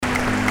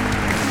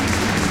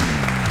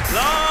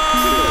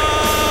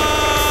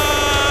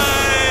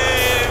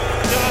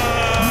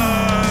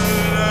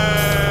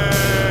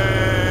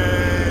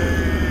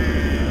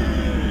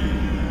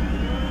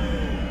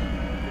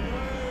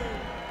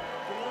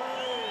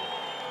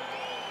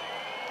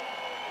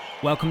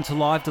Welcome to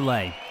Live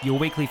Delay, your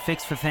weekly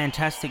fix for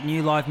fantastic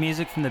new live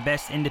music from the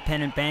best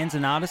independent bands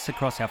and artists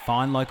across our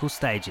fine local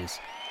stages.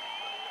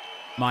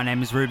 My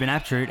name is Ruben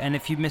Aptrud, and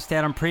if you've missed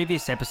out on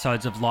previous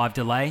episodes of Live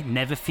Delay,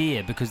 never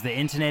fear, because the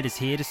internet is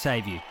here to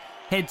save you.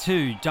 Head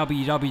to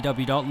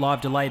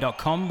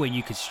www.livedelay.com where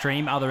you can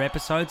stream other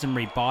episodes and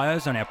read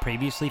bios on our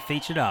previously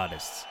featured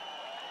artists.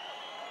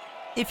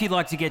 If you'd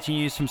like to get your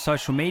news from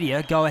social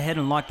media, go ahead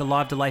and like the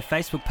Live Delay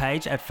Facebook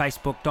page at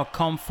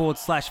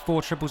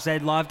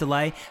facebook.com/4ZZZ Live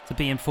Delay to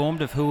be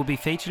informed of who will be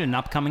featured in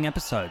upcoming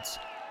episodes.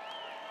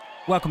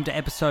 Welcome to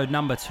episode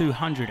number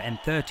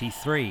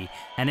 233,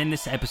 and in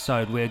this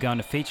episode we're going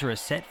to feature a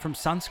set from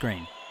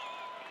Sunscreen.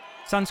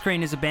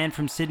 Sunscreen is a band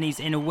from Sydney's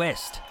Inner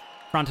West.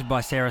 Fronted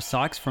by Sarah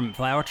Sykes from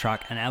Flower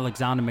Truck and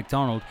Alexander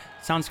McDonald,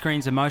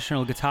 Sunscreen's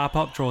emotional guitar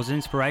pop draws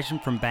inspiration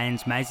from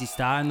bands Maisie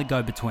Star and the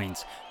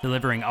Go-Betweens,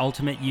 delivering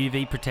ultimate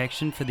UV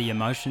protection for the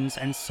emotions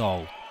and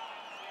soul.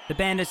 The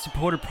band has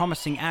supported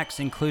promising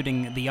acts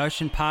including The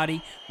Ocean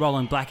Party,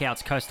 Rolling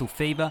Blackout's Coastal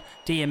Fever,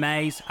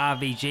 DMA's,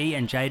 RVG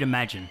and Jade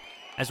Imagine,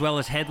 as well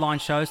as headline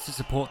shows to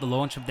support the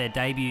launch of their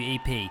debut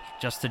EP,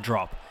 Just a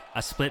Drop,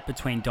 a split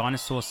between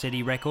Dinosaur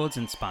City Records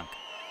and Spunk.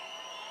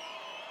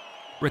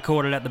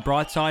 Recorded at the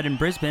Brightside in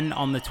Brisbane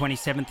on the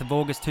 27th of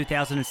August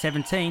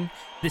 2017,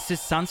 this is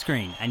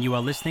Sunscreen, and you are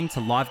listening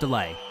to Live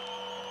Delay.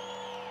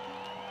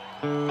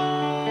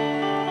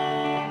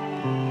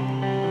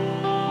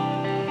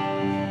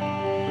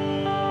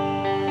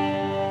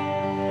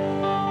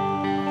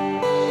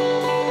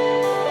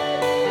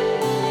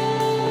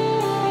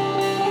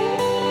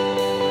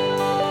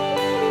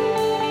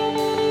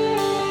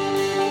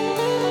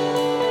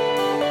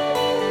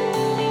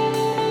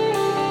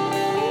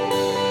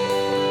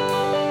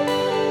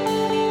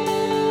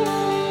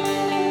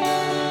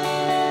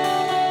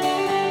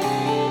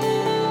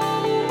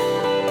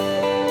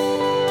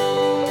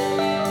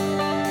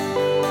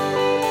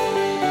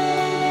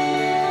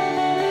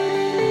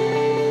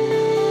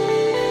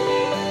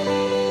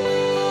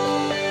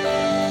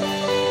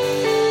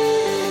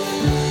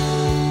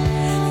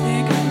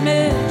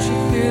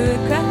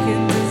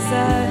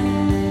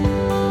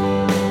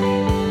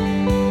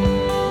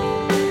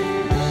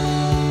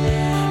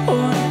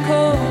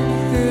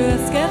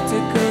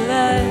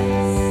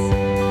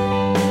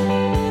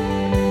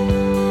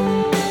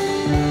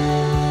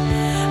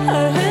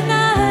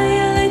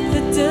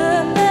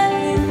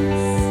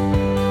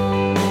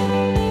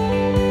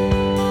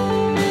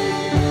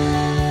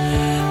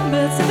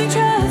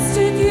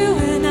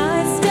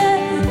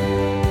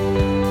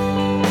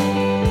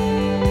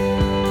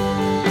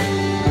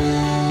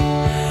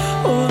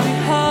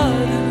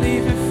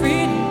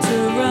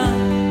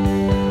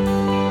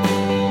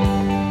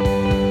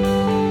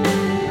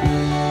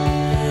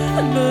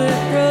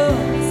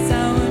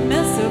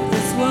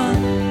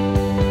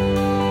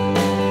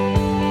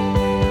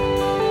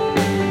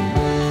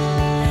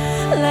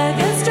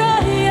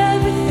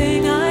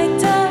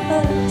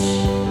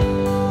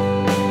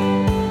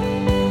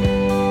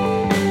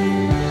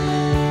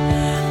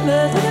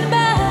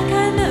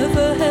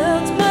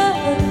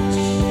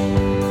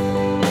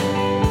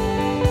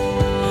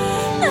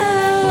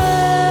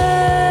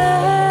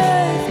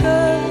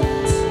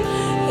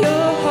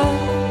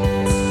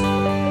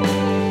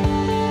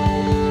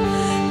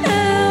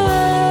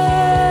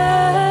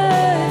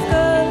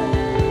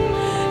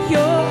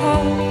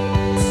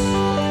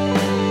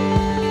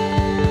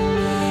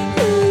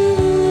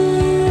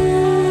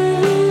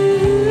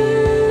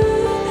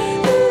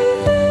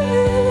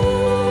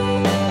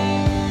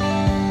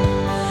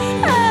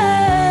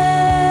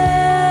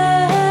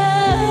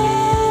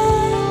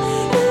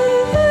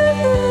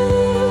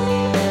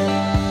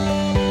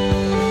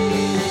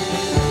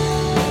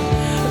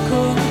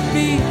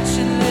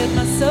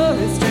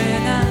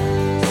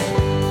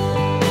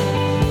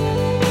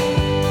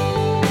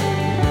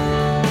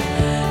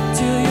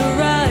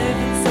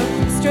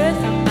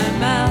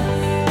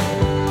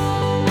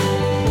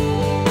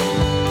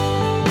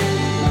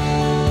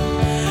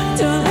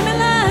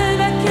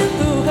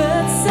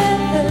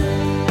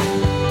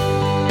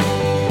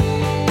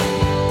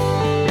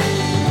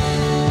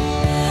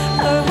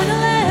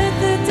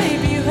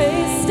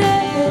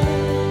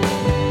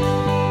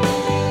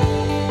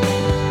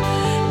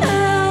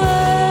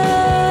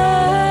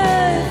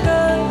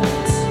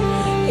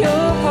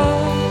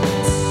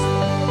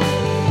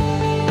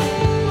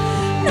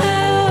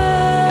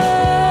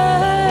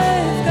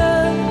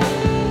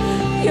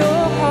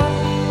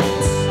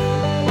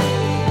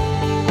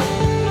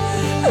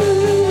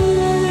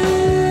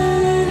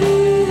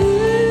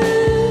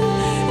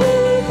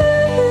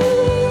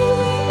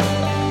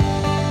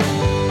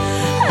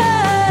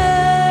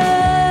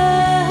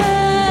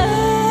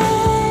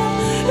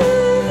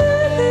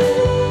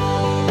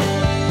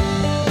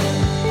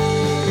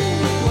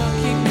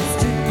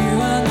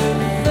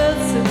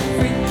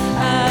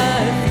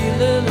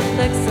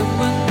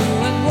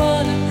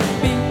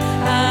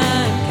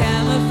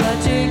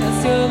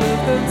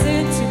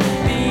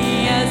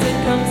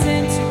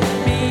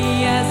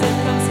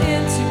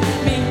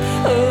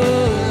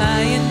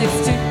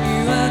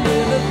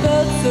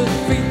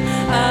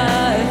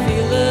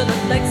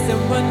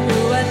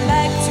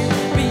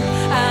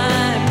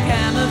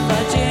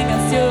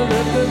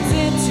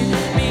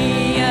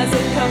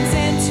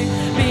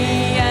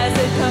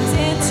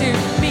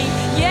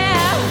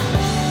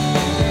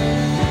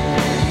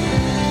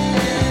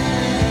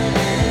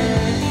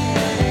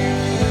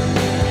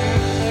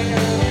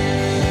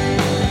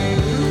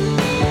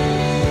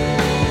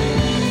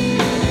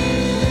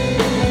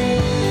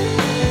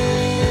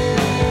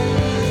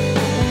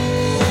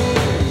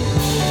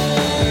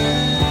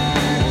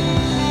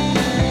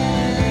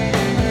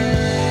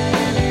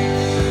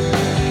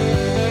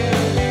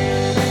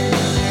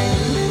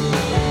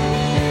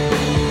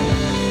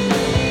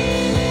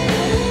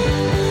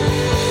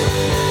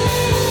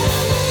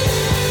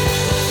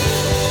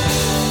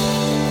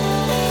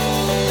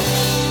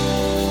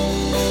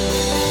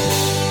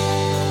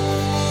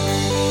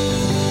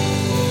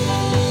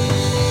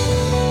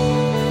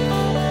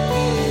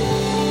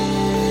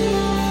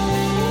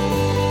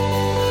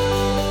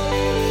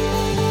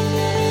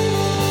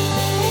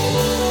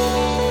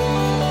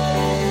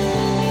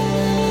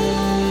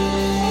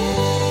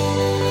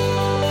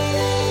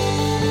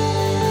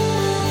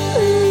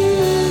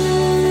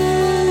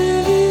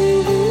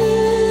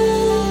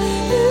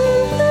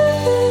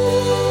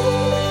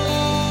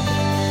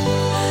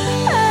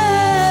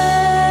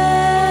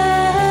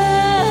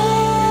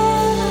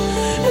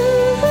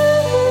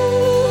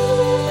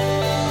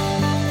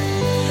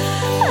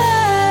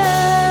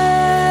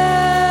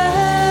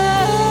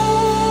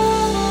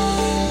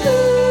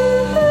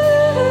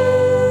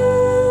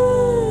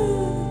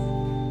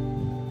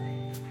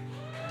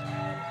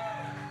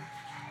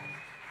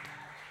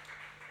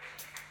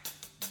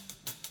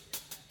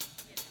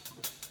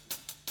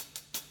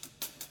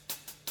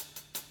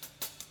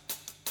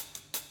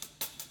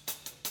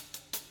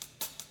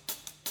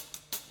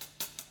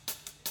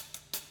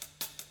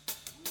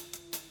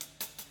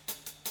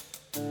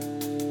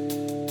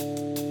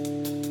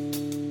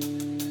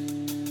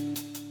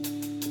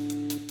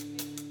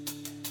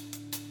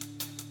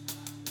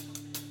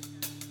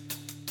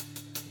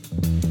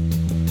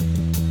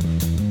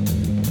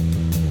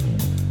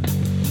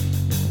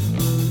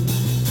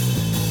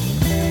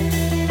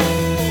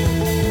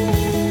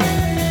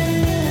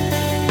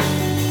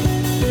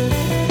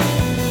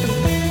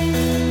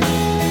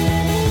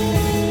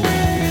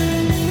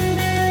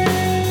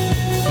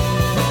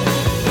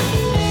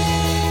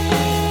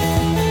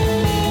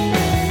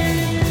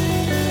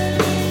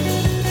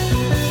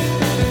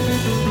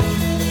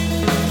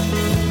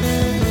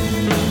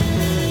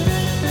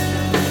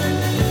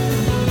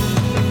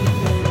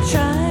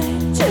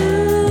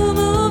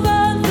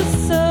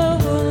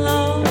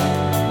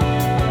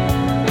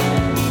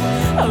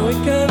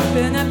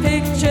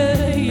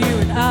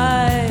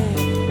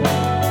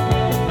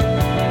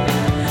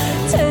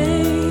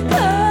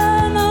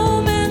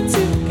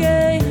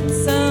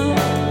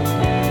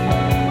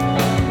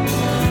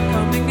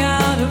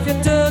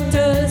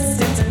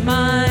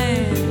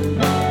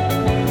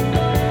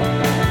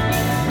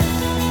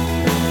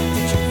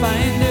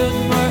 find out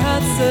more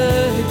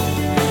outside?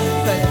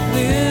 That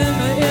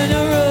glimmer in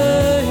your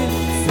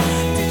eyes.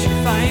 Did you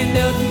find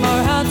out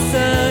more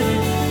outside?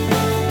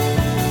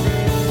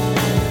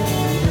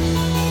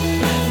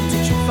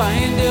 Did you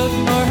find out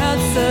more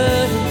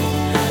outside?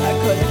 I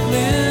caught a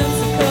glimpse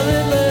of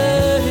colored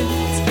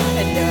lights,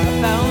 and there I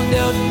found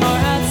out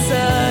more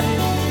outside.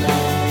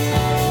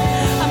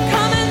 I'm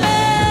coming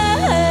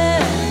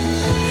back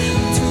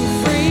to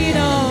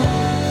freedom,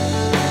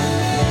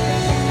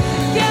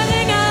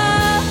 getting out.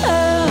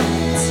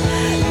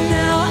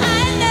 Now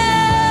I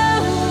know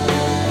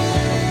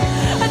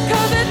I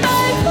covered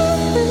my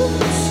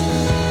boots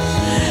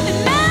in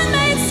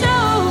man-made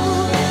snow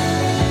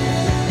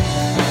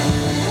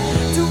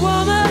to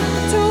warm up,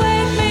 to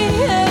wake me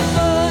up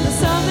on a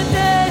summer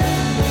day.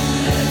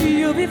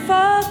 You'll be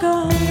far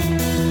gone.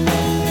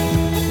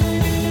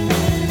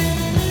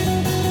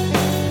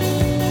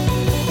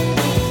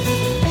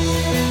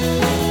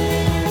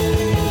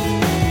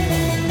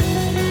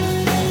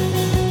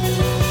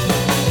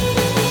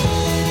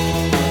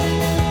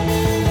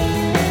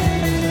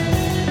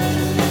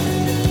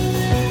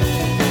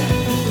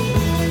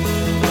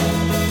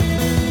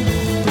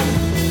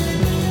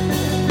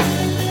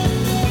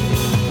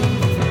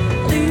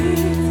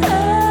 Leave a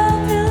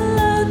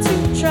pillow to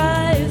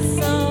try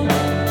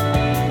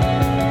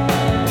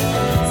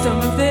some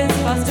of this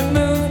faster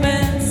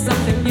movement,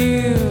 something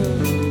new.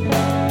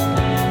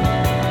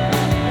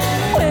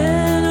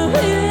 When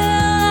will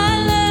I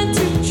learn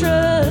to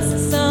trust the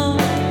song?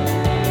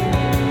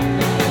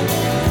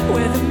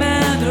 With the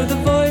man or the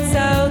voice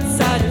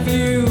outside of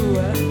you?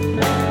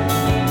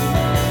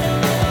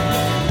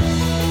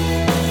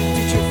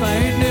 Did you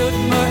find out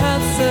more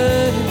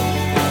outside?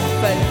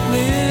 By the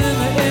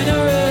glimmer in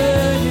your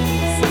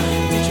eyes.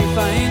 Did you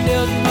find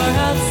out more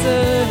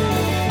outside?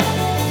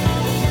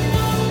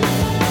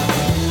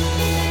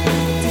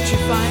 Did you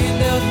find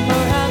out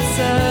more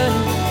outside?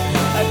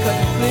 I caught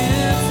a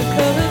glimpse of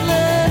colored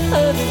light,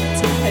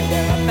 and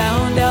there I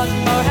found out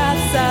more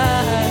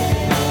outside.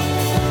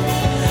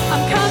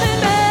 I'm coming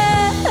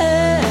back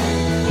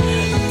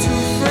to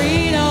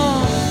freedom,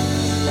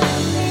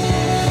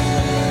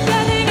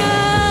 getting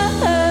out.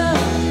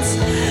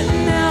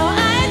 Now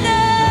I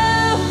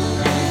know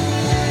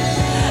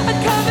I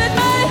covered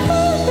my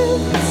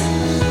boots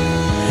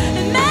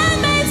in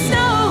man-made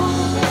snow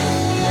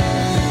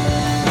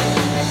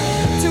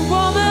to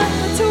warm up,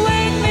 to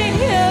wake me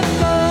up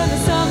on a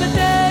summer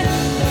day.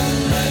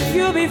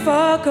 You'll be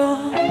far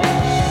gone.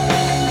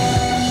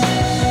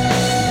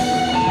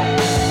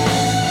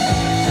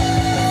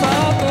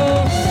 Far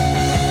gone.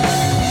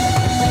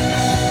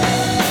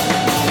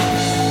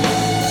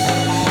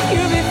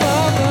 You'll be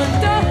far gone,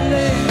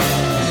 darling.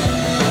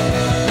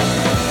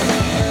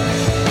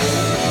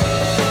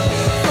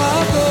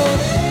 Far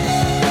gone.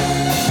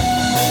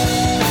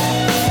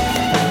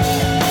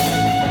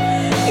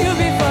 You'll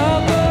be far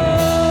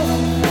gone.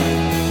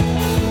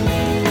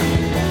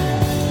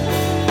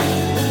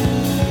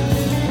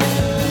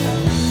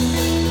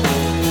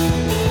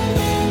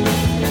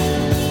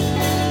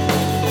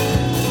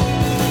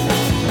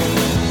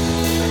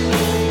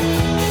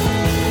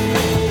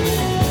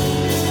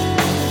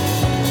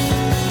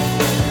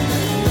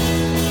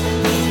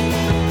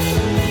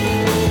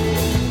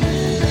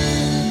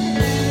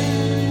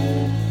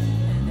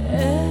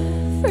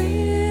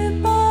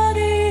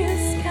 Everybody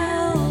is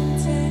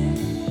counting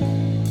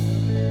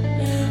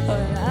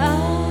on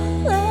our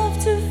love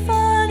to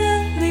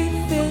finally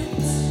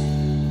fit,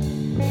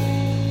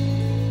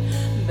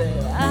 but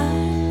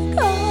I'm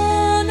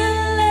gonna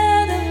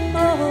let them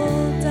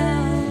all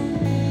down.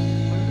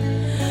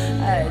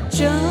 I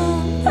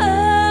jump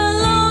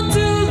along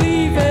to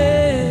leave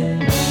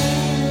it.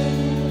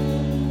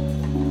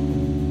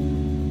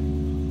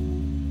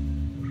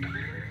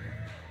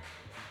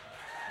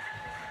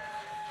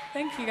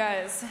 Thank you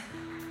guys.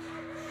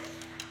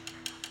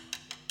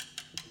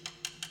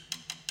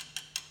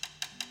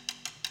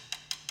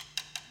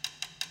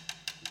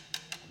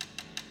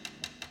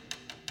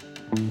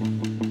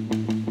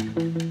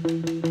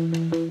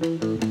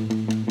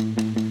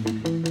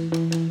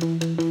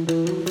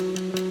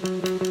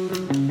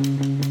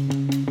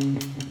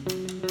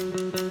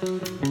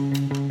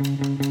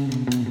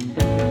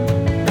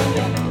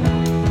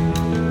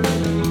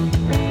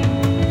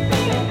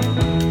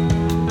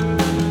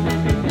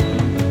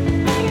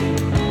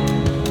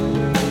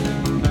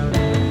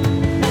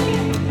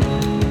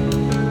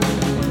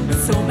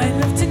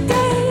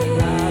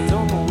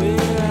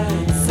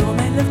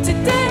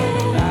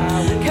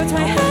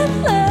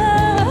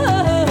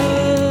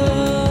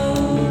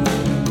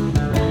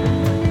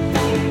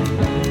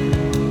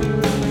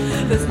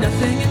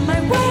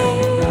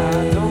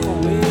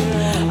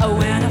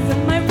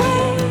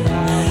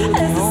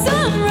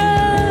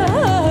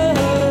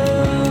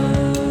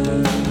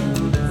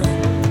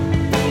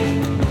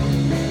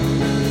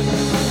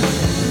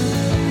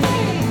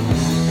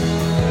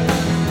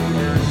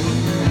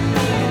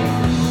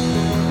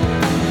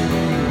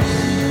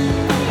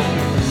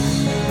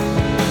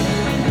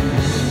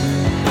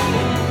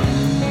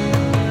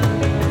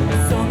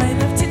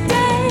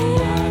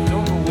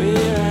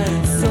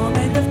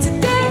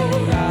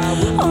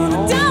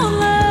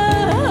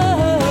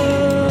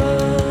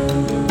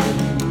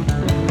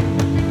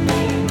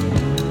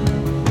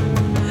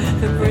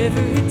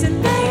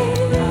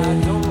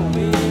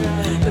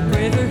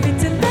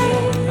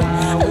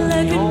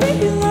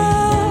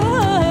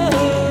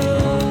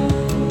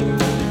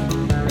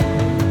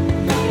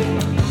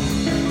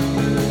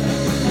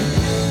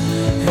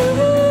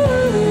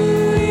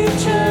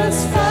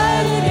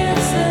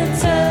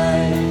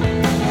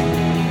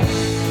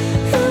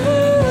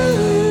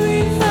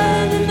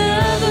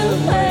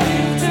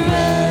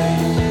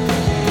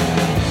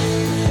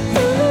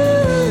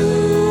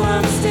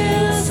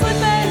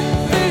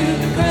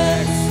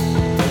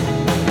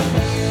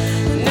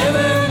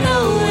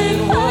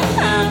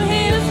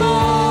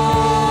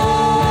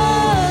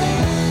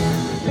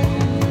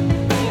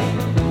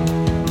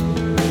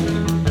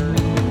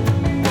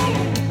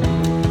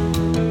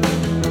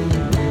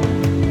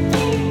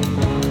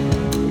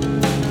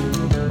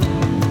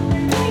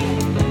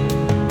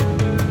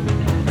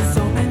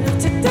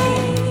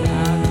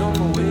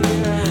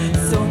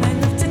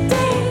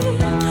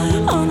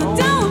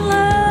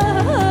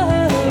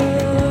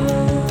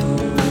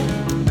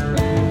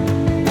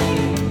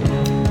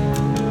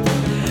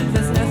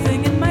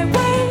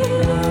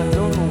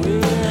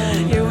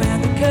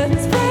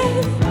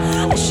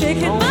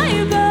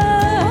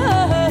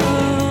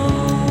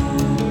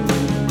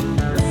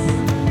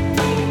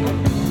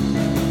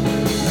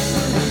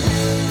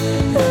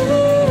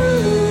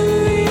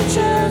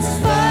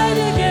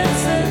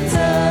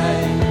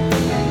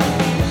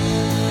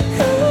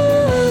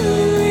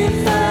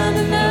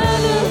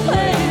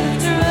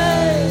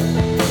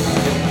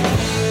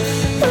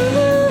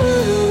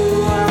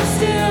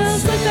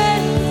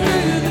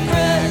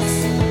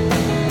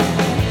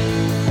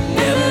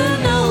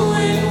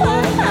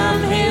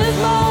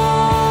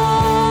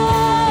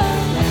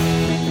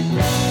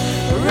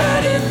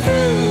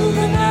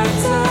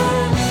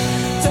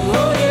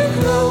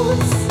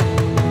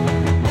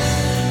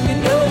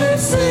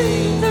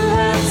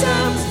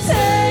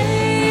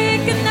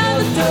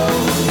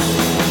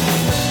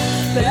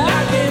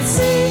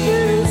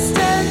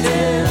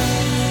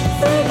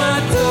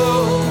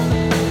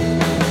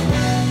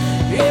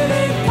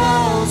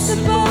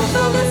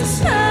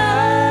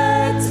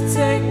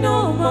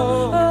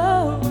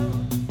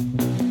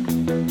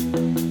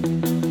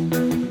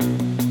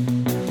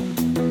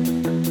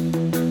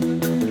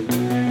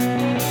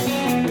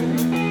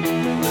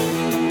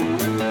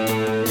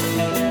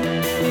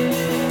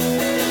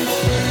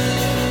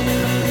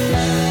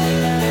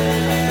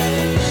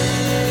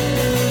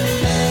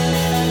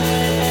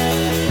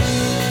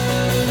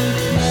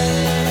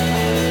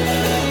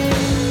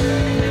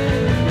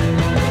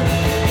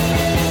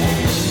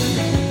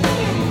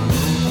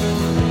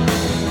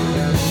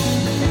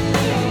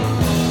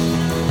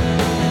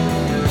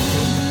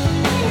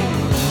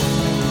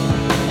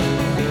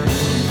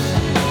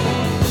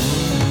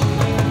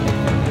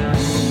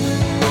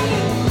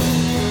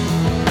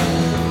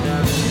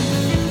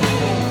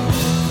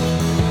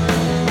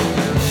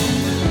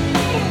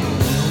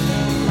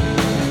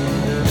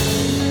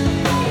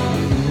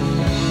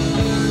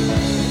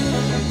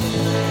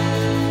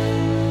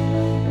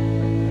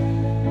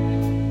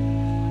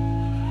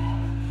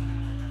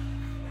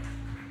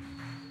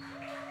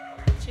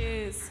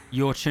 Cheers.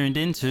 You're tuned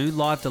into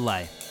Live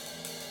Delay.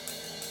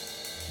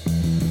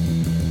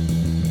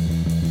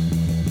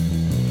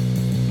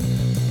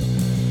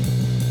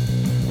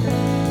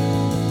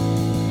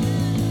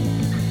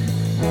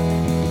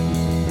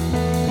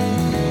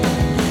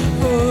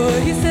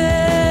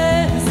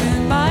 Voices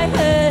in my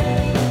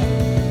head,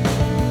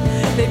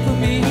 they put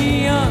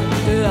me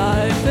under,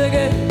 I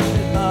forget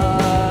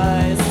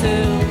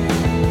myself.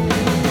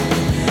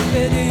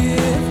 But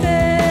if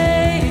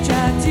they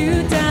tried to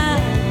die,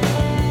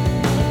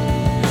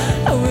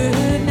 I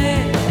would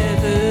never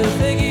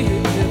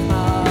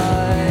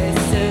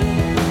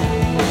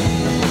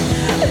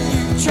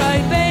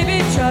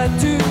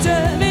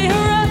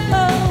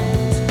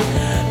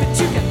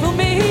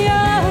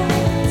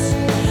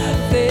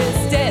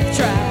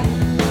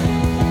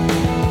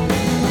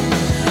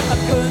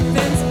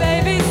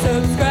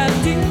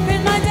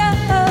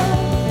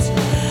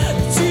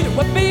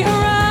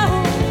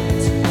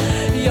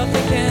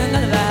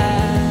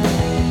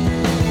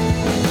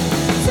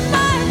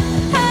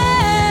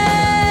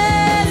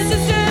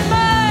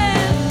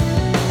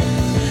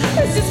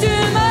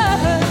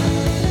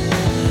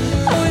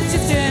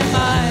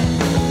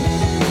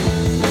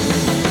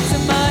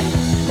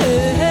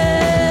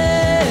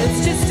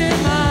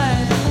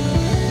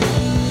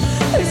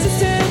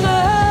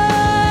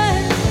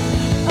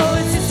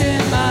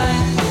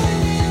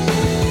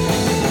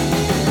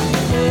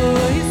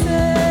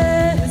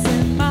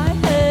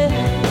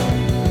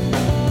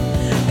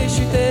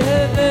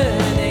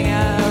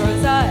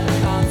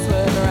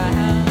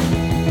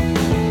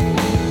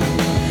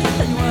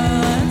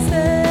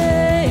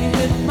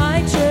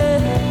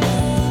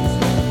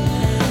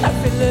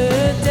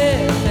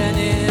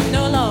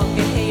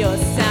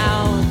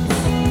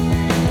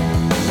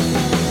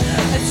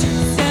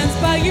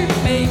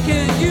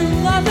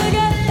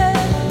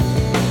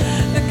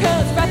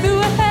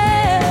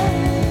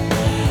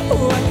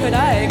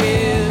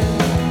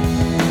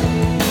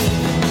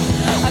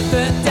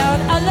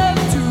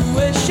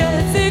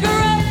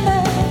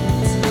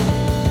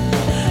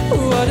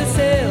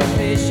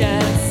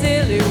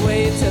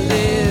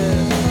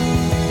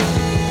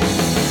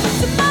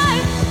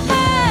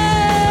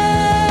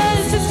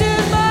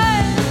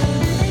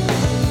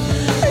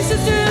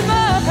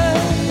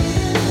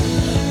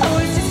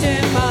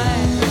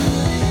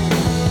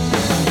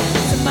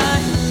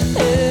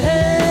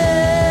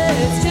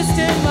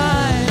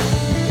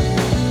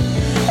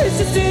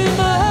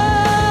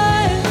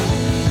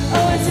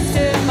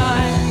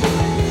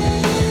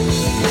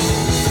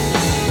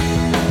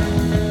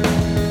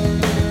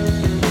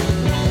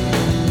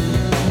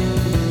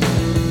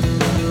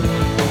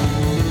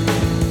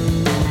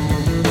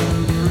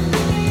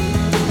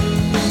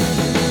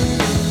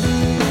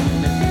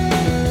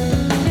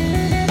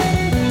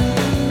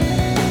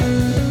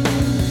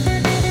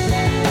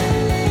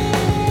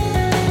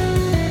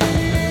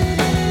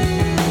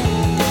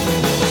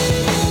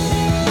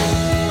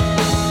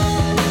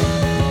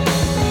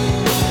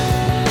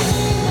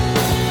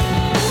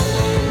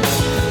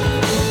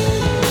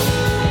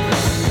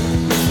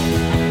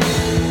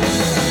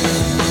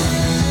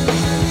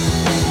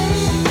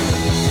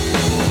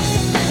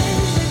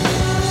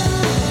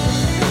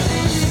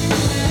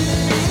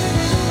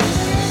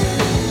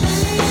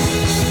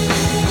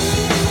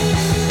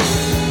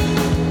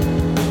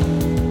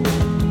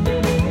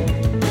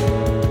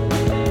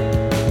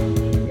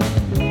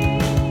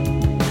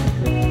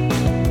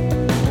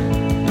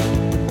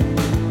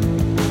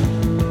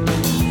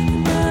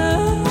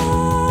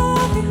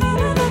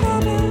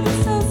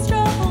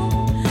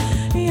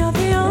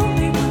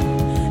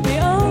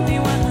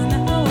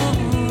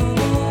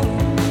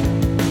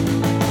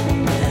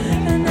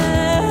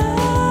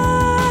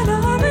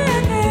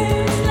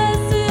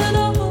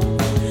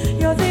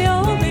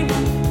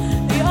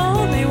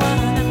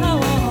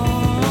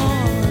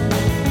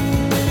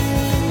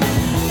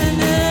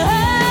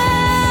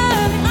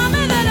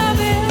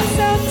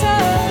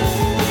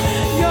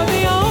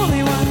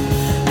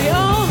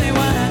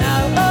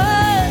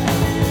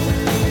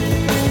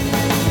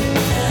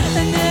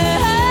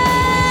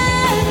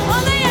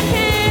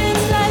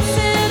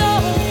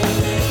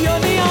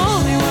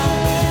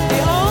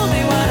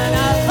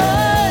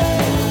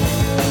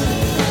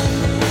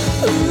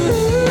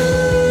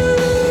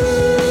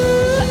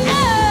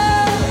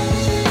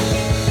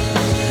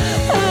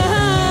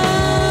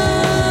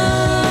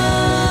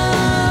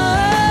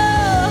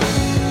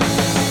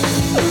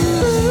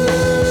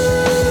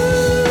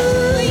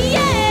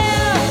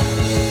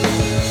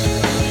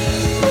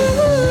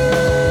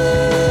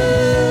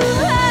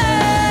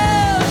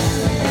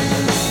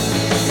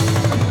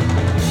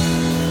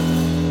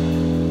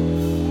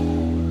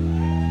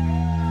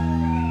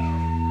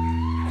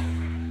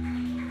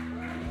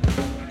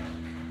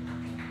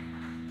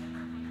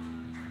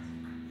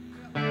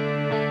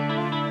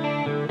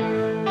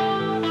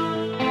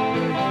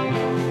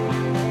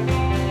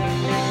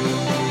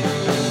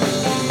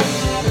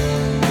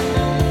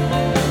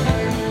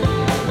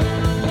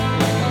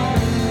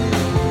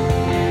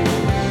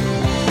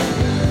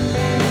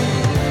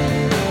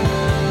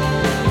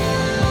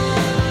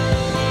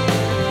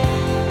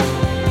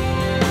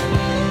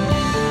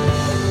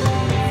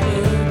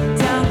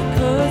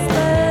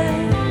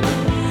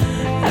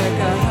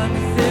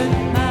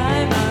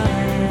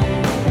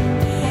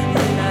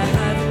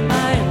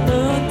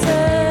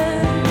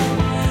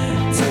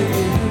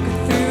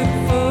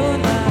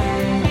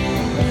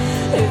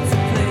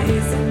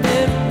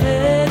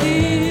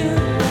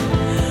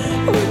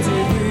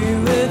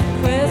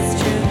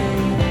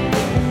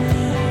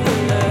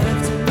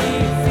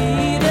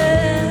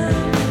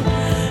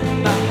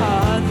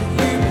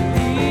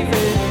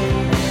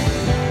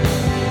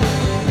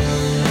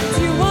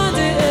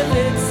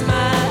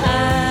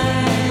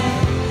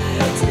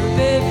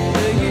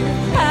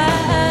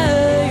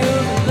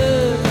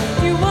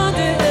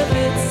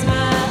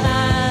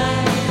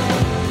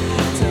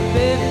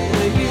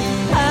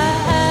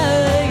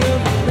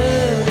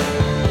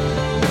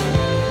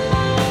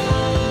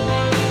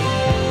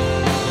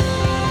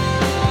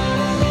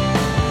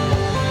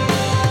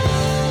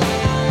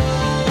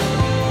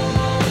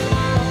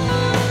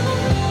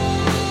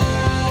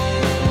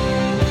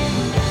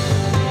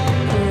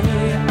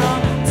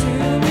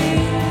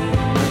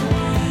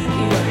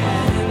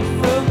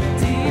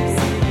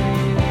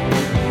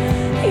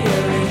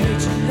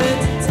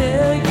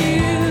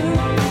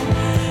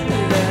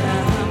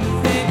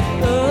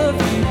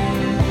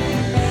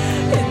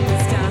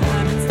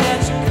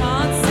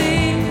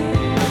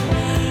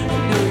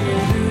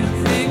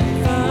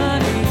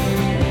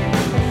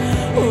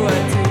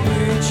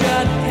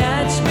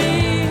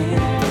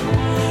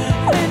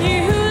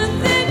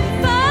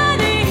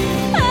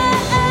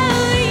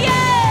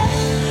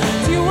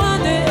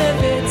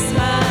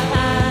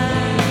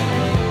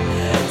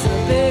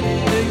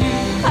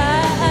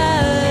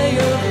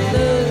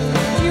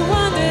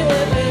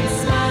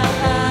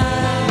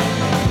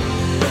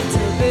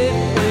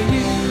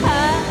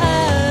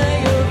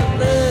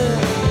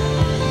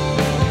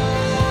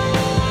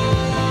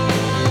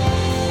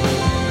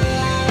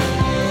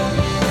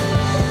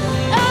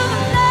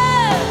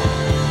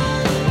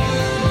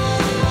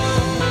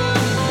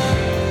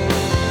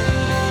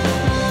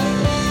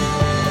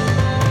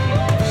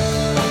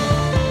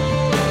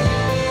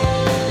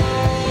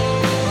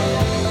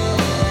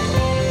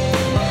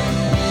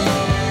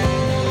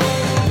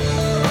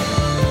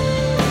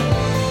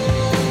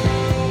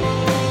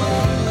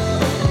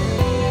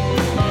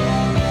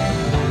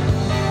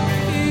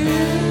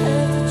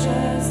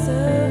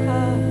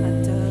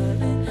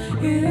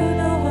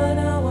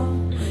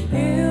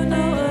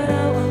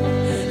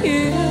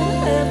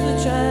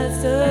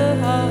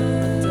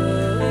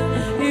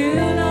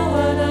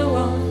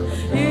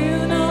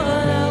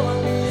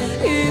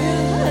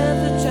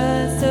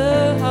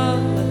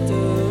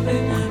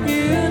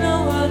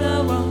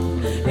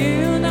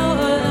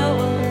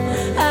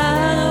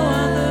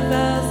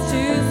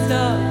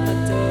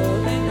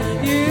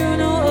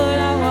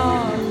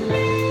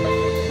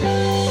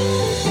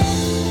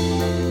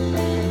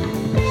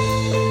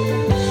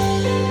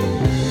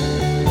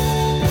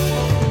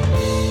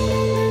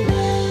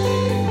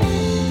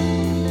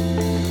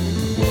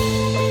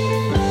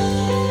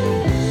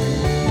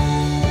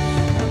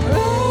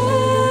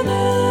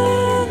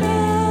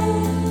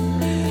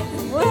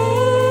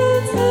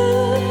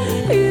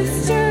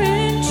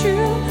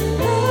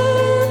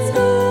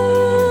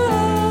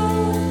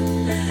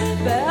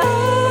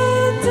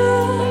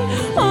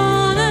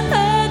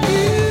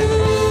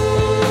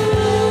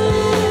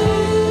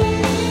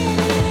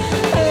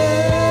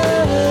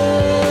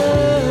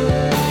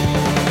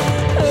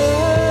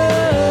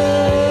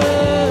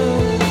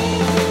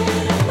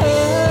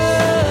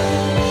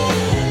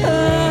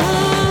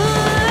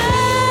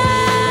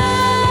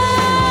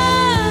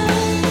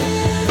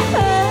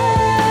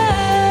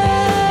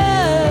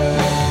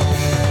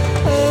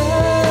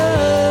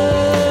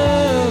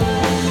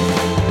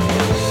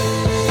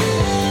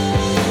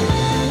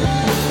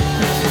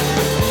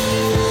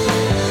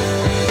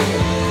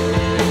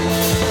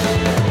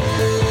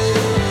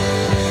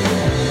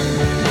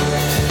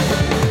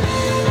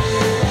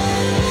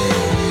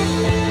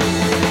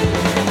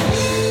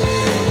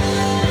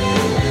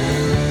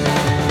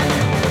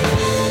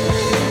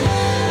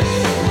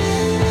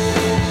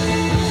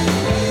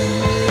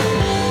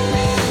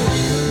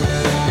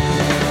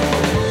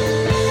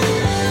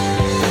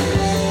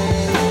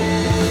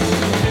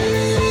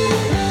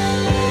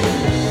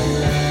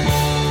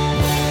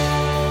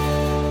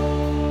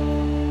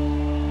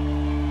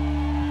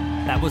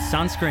That was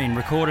Sunscreen,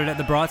 recorded at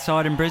the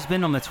Brightside in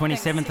Brisbane on the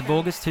 27th of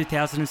August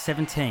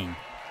 2017.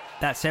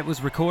 That set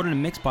was recorded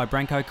and mixed by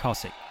Branko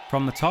Kosic.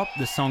 From the top,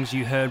 the songs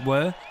you heard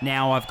were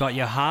Now I've Got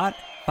Your Heart,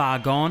 Far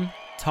Gone,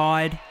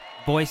 Tide,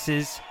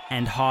 Voices,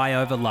 and High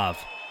Over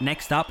Love.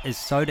 Next up is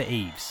Soda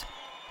Eves.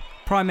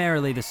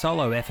 Primarily the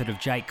solo effort of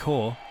Jake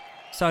Core,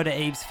 Soda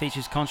Eves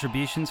features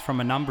contributions from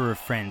a number of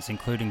friends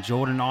including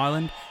Jordan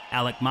Ireland,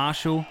 Alec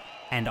Marshall,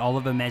 and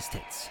Oliver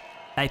Mestitz.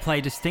 They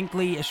play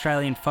distinctly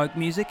Australian folk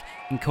music,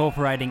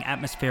 incorporating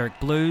atmospheric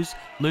blues,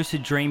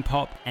 lucid dream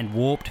pop, and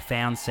warped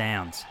found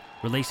sounds.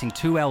 Releasing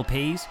 2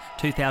 LPs,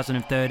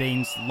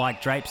 2013's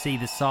Like Drapes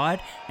Either Side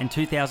and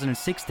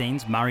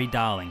 2016's Murray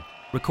Darling.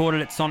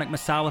 Recorded at Sonic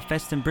Masala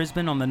Fest in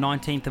Brisbane on the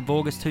 19th of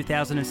August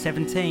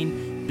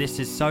 2017, this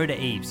is Soda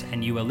Eves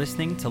and you are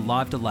listening to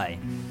Live Delay.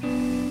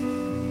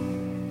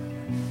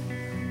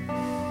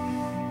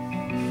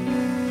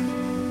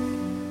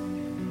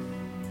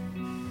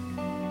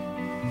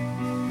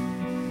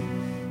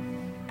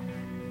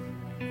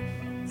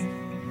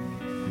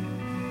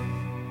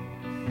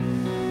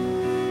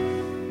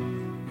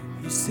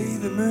 See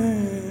the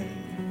moon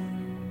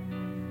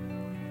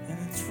and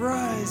it's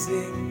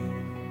rising.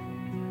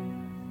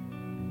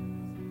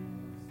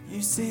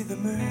 You see the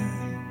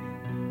moon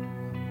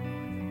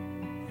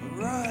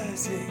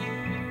rising.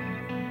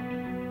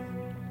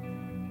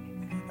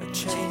 A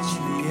change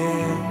in the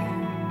air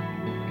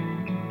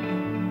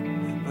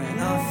when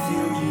I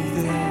feel you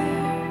there.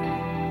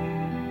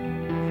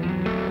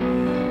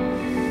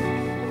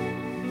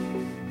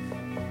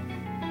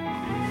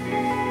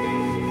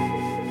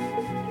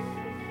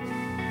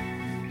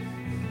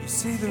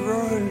 See the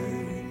road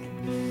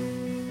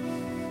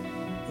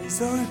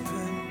is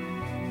open.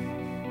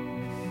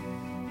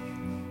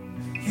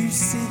 You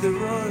see the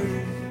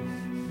road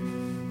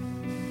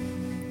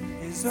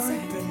is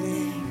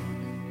opening.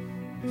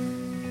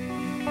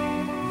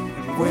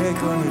 And we're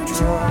gonna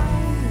drive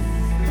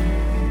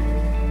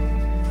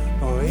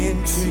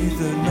into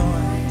the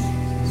night.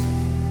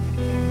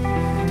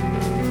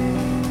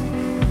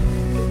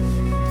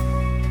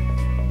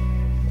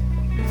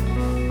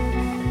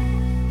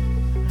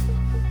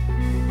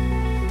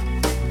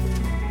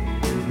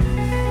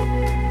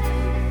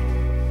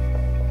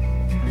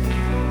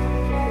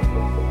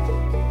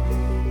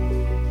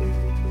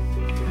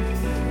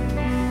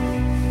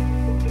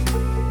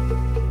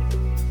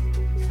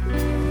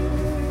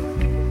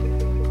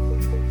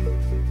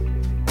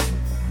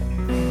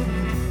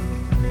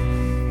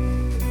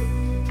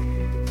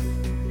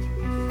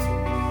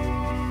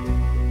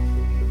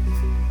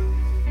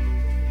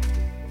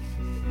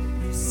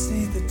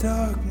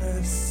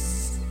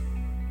 Darkness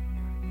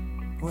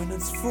when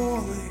it's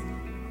falling.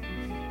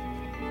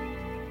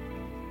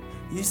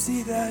 You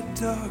see that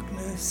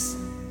darkness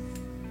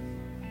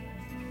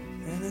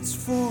and it's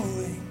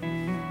falling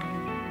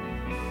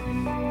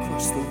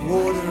across the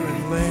water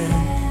and land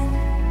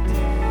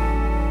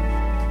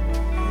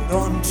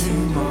onto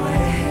my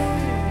head.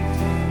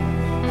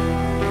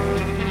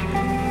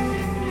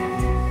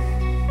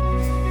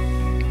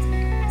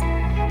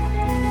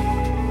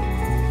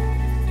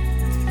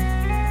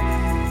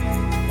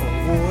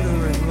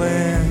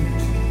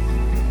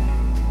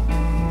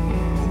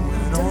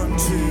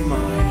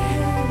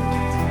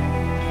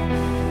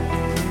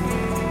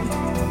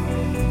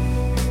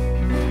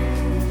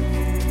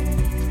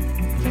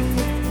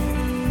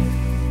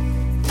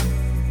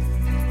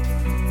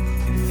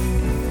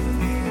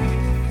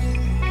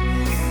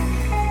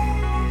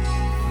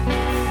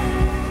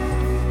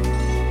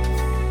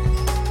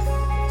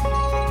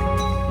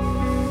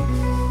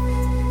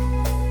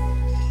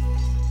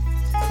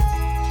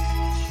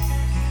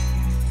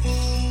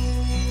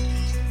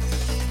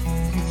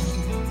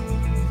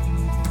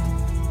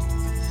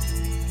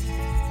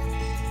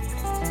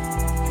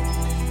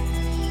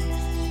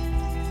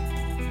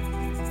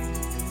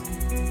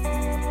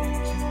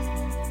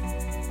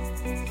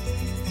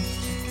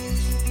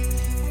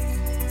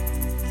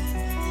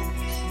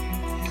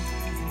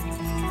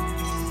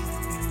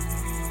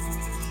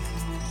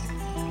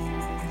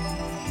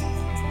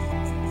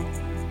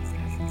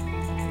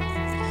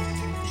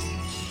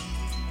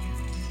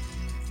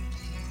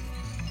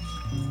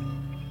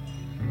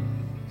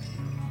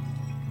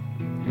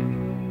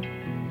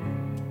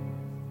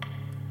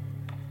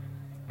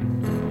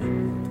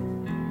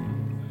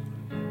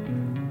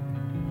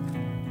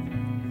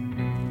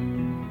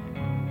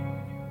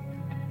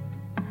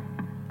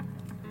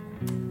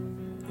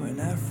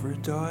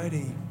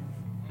 Aphrodite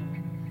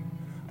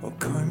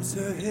combs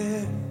her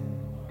hair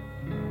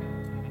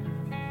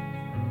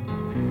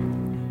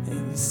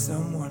in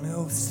someone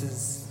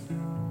else's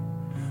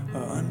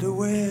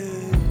underwear.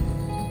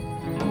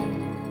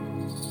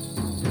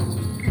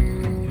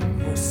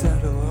 Your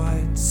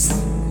satellites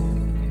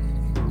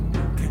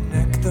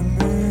connect the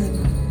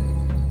moon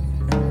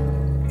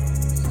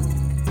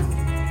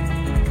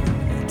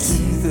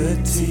to the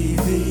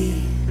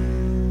TV.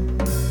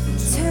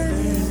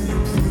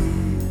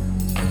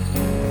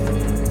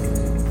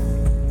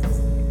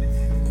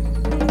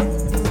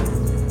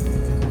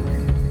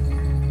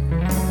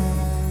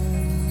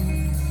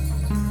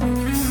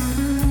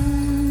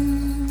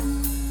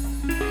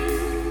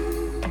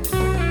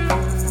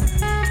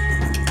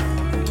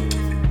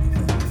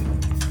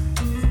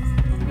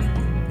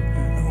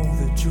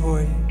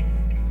 joy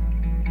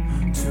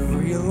to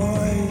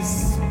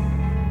realize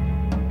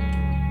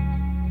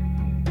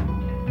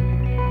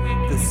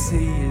the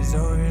sea is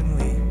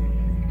only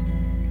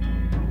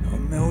a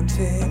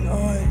melting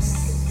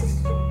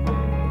ice,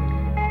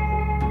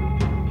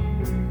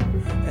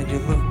 and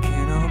you're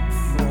looking up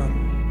from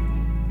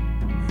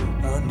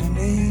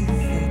underneath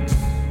it.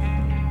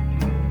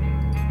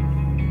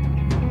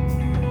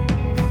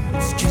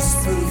 It's just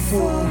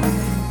before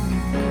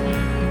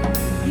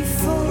you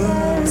fall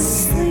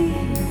asleep.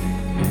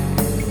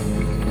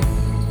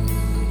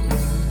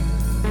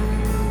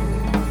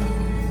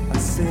 I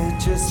said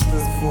just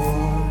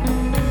before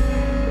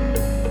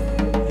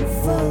you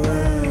fall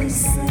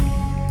asleep.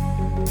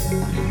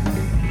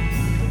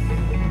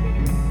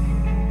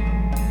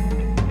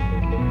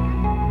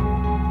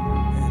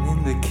 And in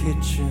the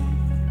kitchen,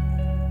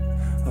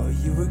 oh,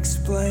 you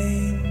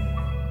explain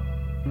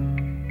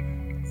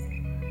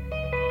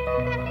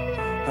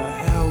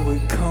how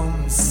it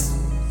comes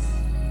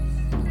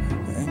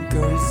and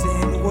goes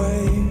in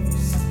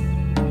waves,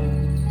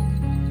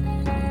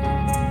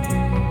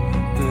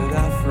 that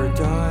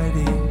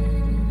Aphrodite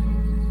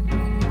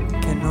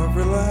cannot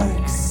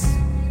relax.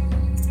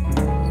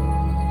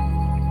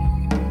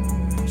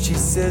 She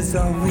says, I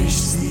wish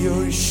the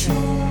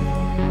ocean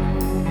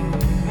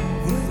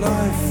would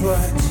lie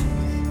flat.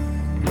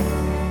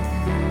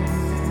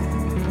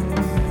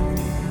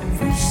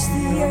 Wish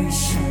the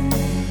ocean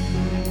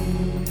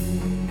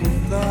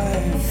would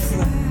lie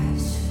flat.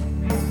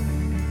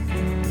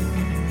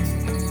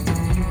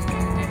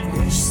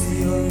 Wish the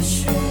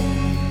ocean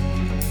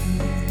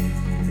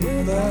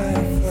would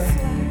lie flat.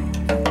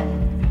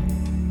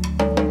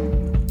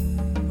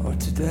 Oh,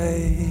 today.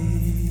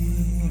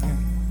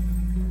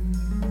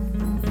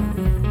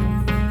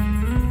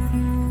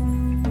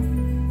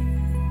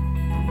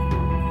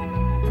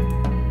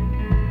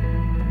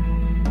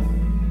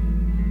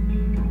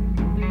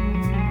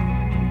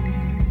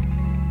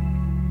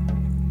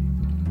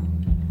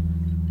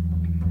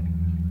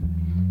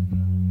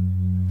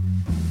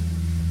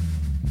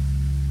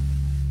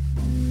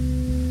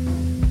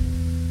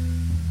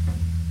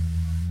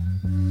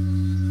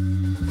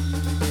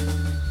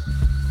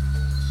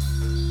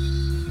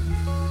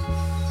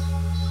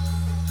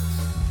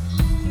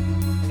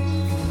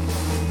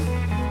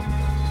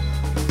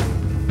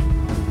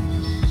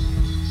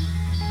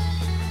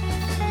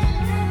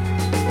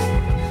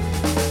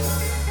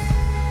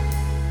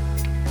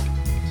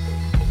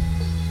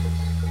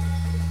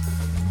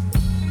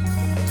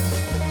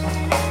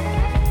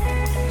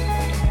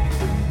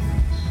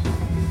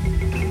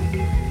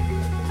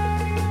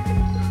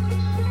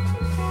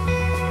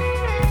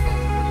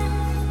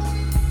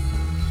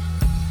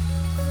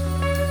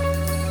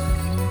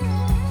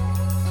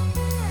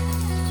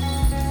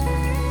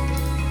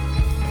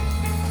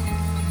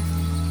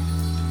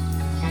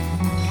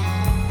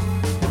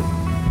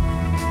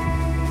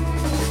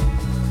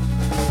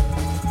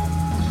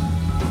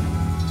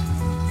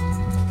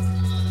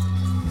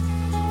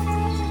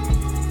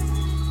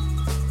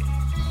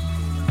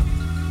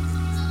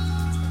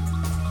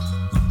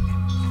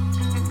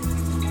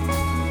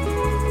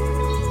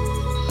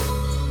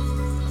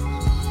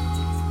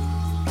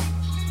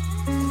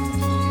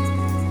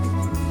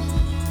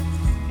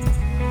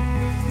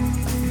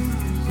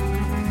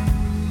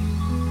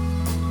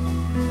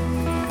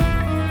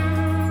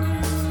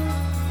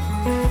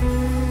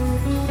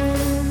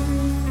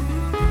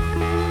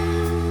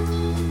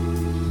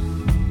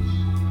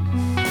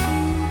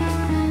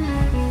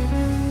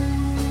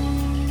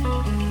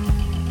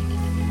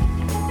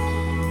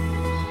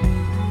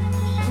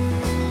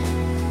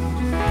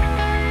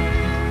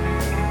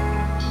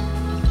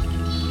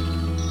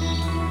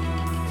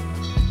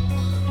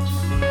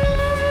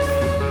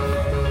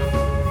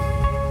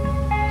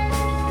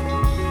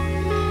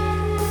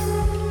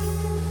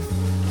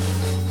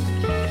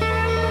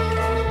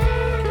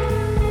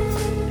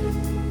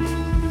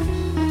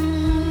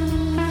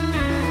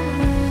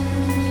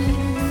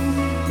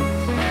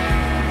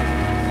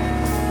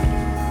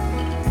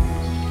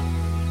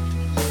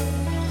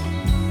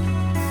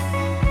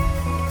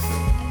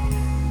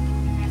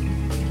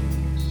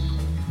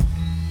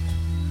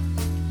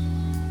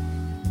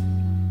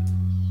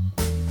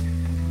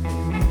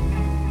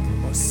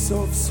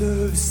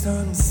 Soft-serve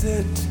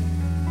sunset,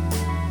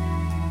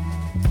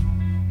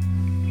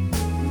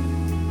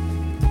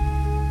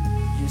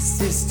 your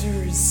sister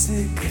is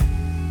sick,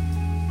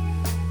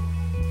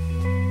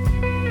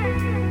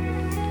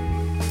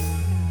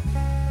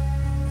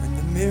 and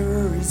the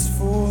mirror is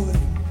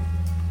falling.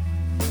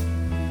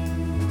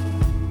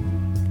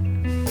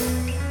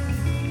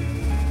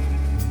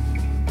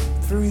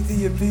 Through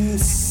the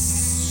abyss,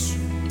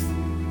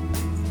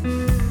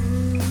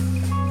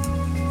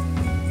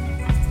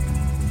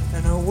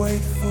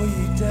 wait for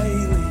you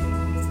daily.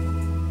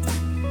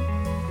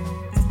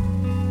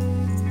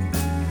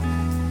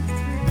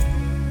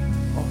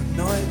 Oh,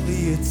 nightly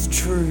it's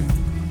true.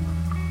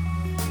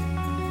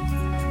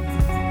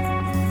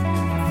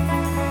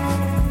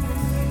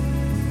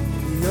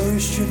 The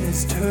ocean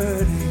is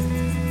turning,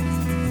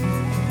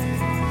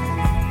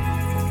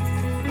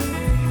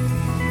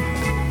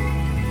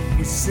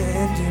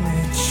 sand in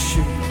its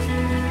chute.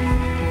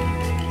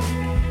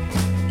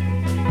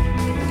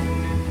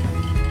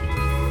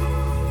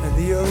 And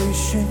the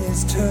ocean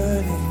is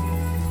turning.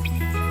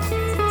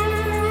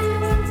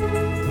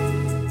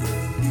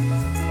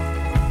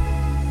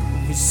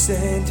 With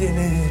sand in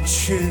its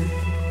chute.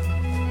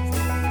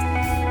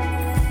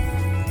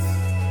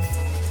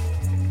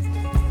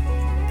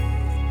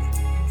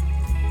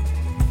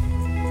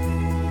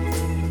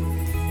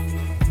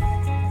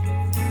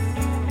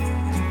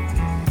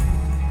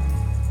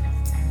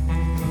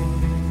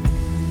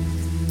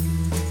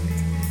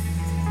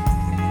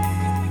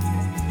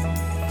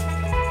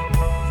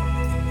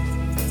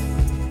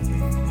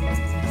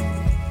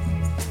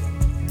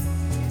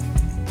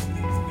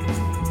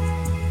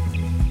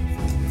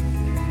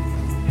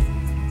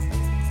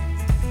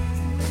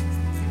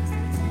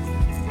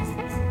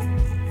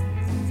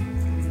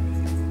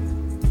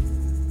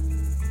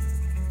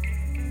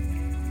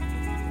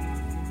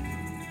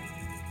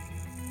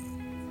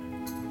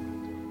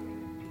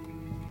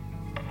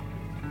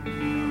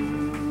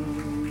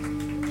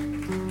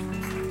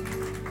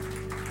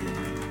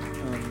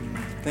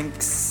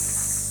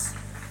 Thanks.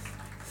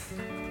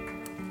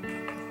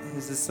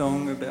 Here's a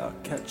song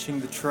about catching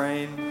the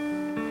train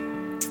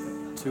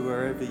to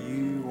wherever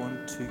you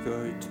want to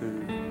go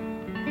to.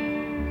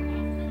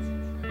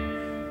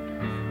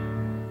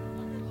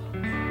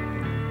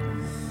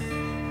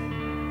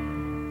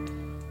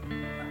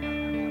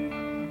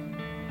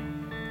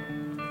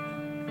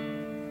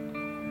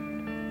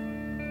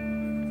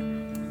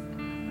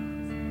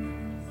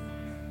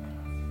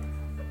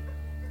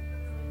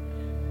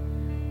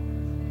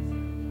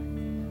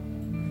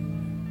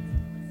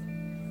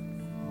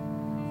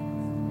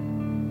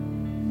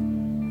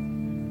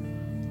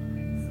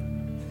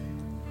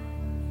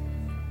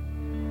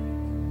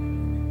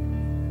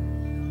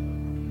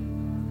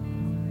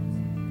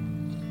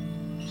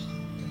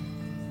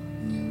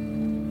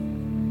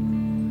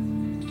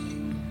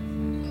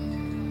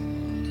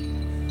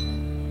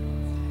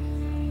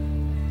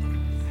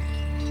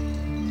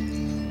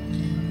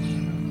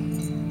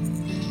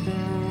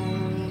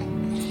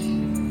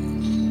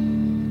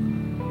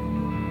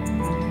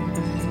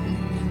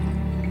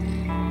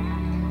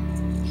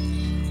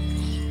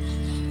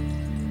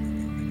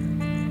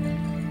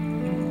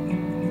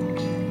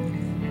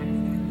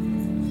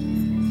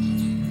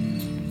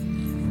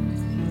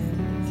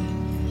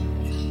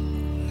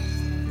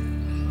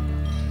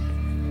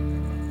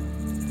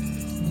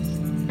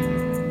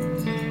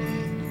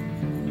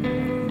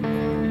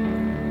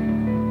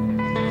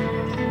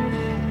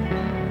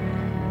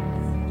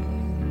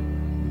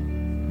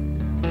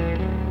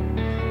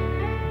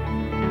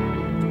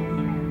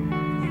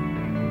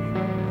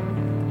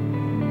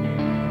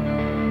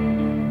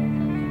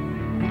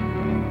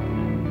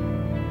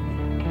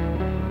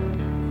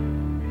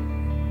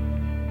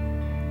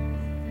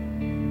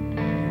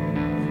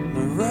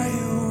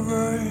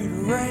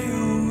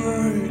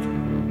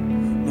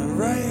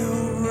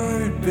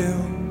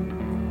 Bill,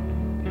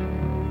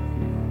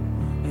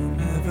 he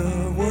never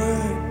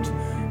worked,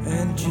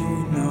 and you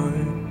know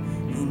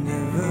he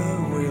never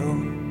will.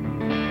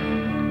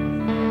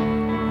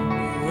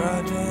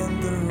 Riding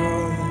the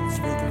roads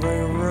with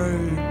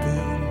Railroad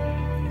Bill,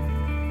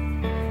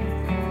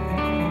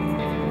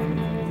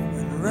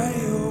 and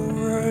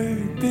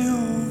Railroad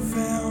Bill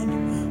found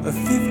a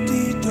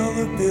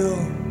 $50 bill.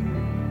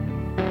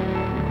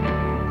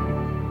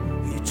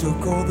 He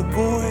took all the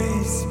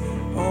boys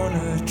on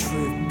a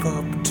trip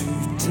up to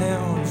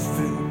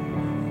Townsville,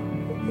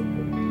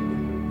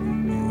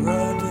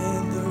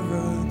 riding the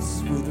roads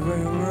with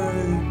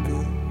Railroad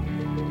Bill.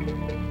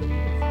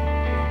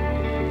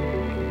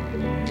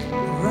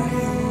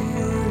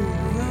 Railroad,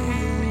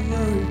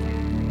 Railroad,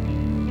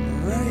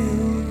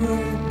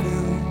 Railroad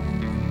Bill.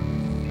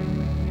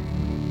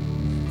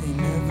 He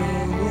never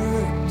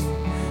worked,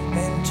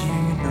 and you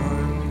know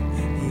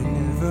he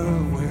never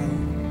will.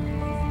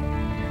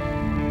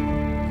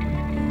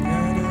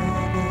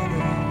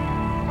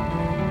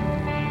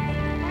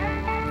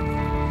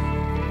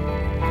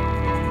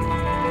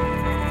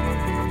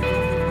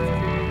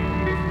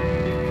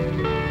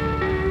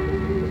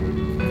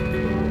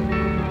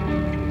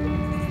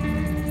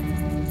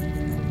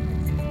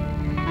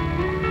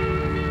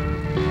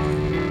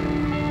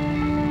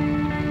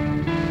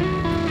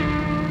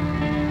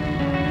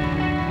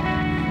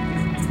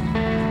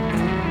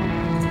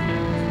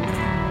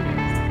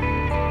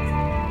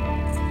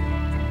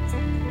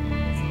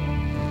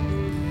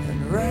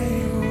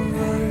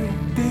 Railroad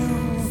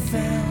Bill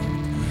found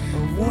a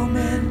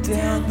woman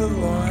down the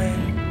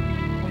line,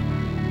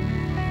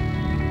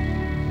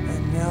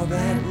 and now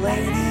that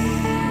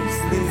lady's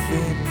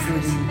living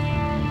pretty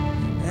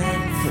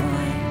and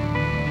fine.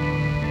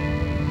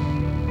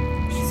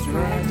 She's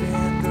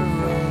riding the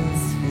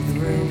roads with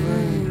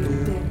Railroad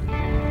Bill,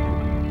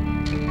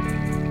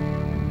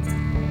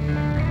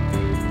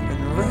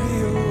 and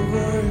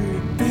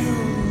Railroad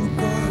Bill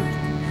got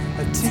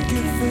a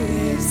ticket for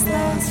his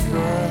last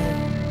ride.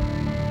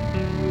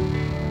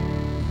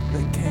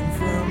 They came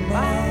from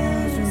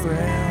miles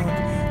around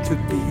to to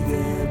be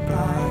there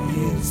by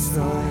his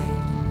side.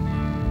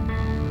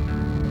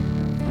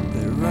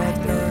 They ride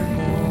no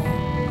more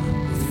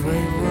with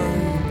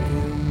railroad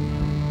blue.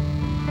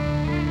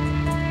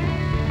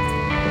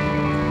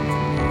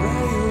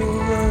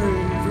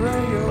 Railroad,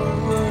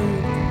 railroad,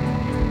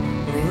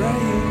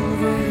 railroad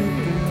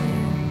blue.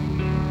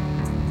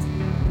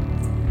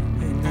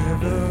 It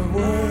never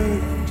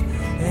worked,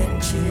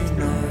 and you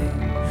know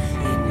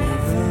it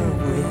never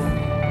will.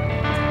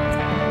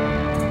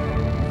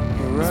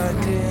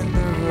 Riding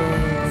the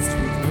roads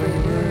with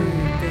railroad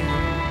blue.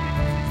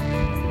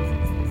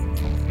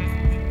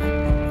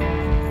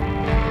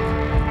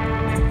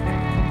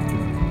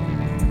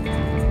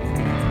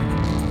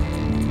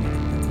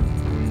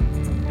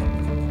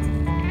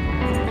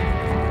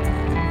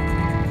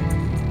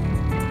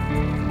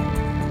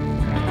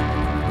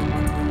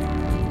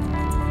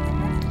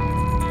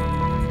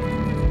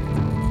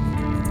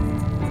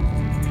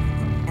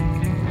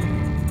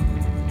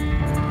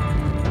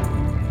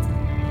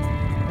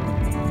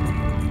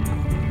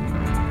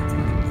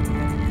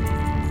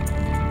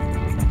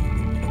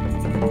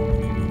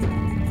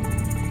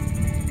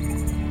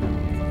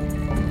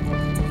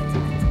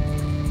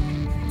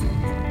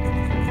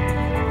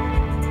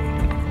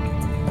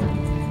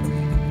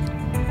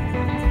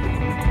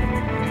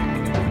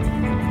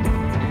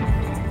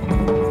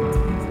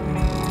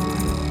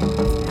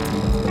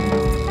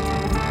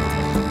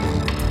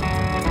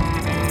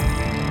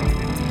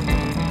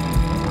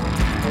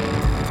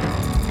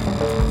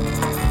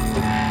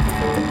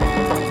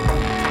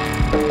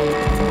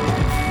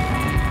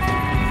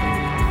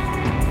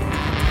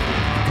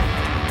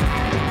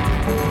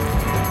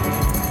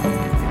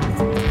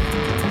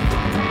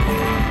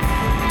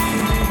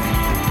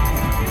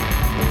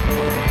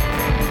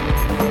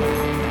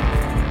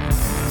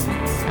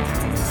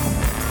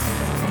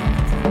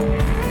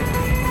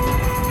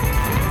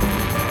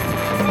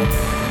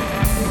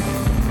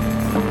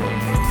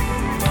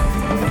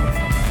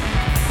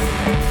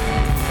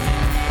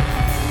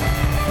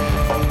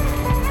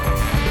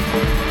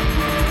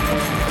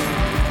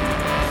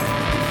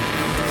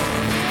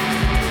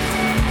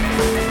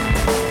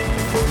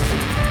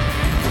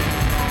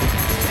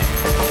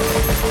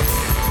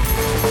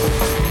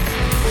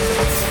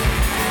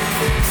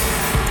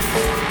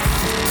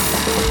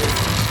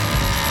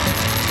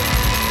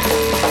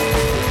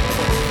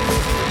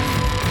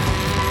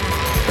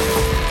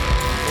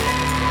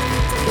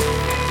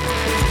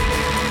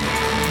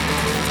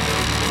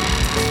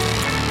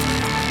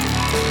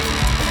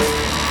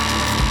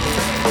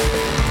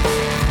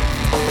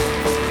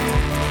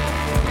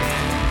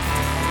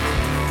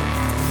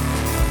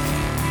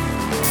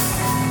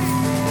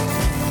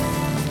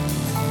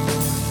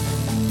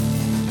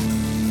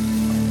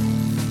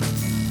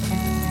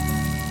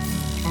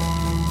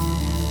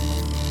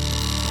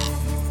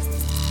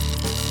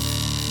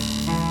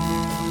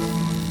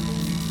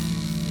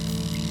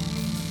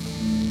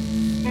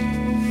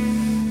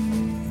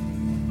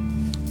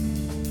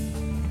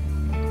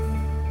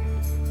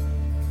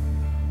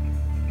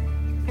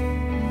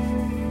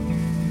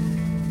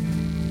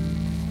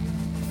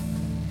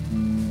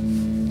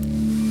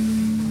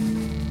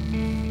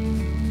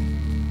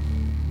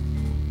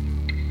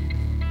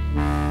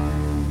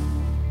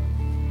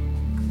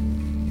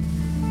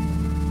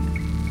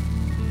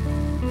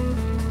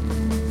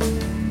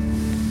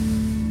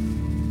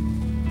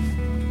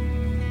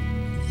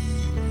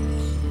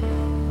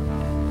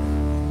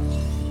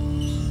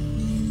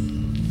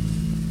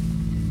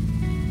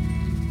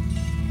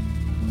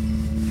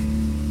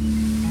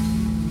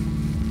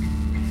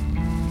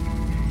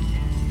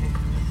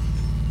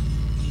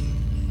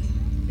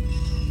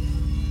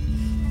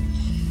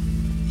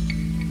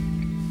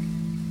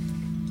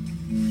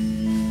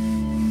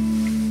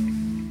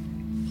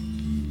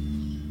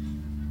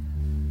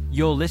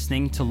 You're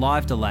listening to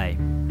Live Delay.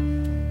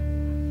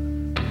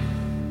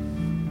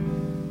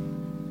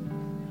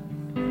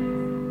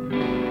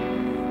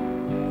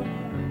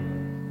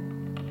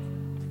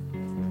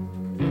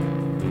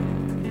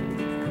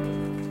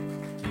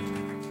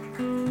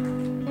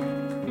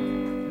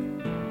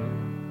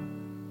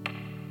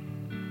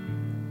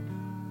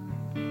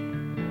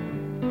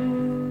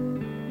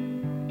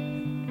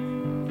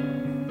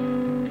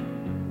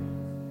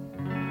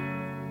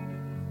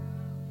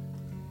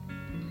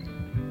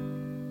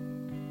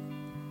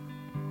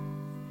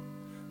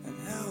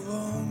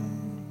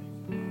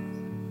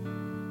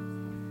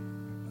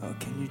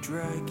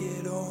 Drag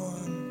it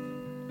on.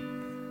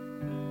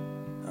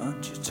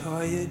 Aren't you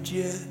tired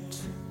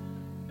yet?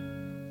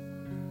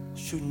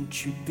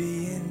 Shouldn't you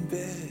be in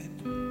bed?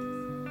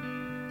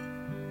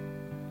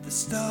 The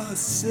star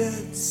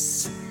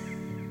sets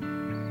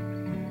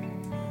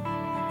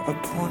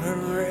upon a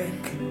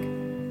wreck.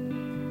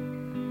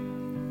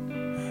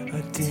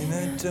 A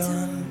dinner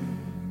done,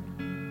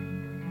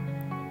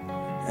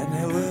 an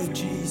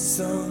elegy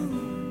sung.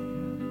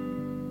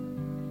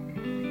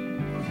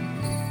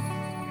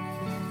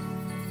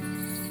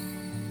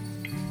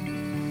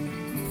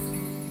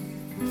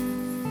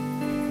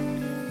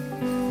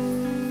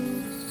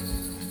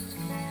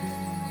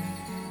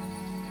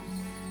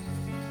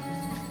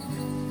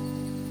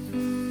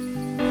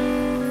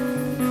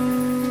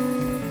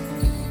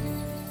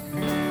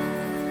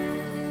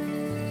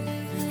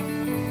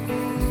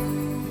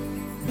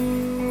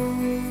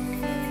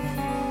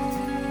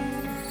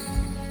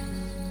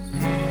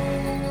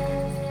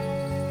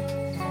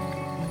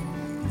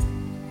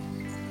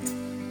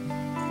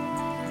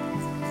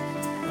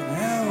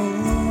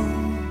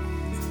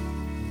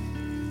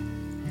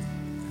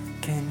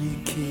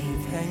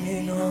 keep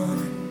hanging on,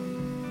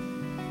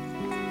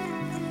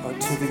 or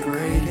to the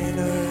great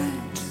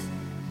inert.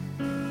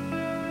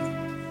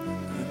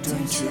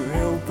 Don't your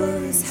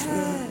elbows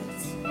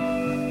hurt?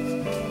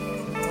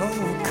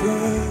 Oh,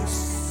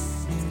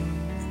 curse,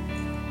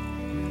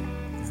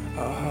 a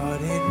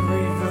heart in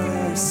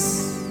reverse.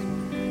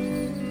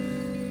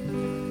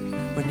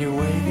 When you're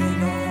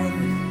waiting on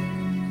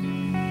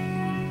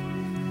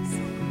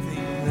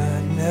something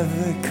that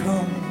never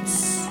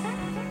comes.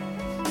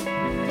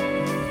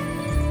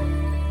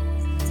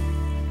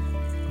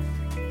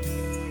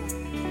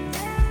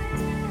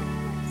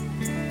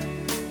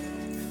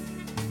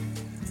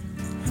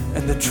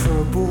 And the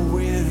trouble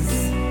with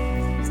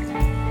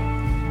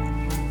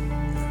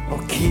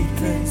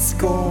keeping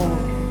score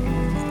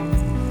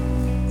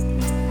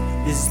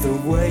is the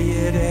way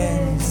it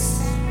ends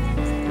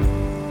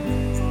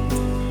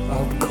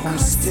up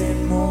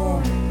costing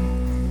more.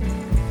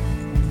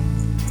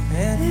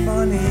 And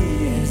money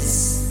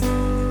is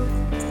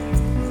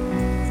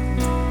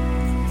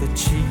the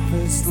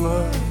cheapest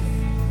love,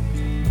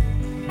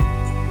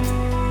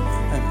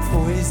 and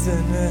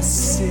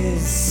poisonous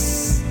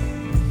is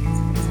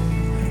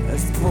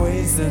as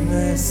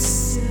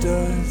poisonous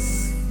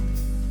does.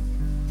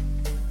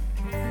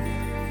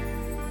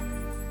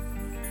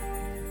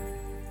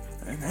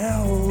 And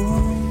how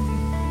long?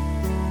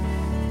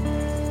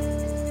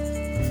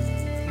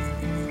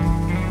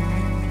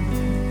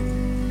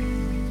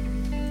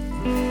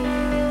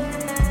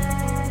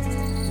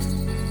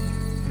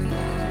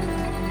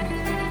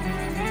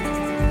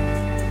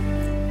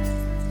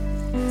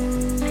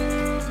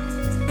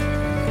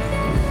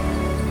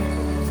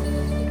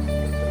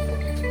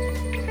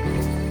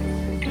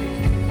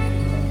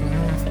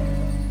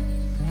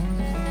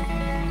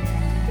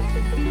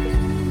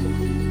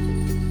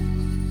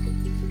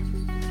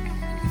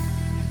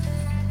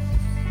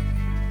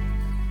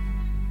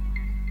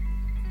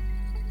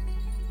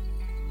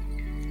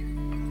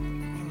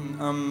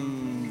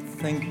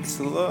 Thanks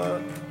a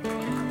lot.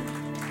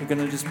 We're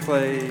gonna just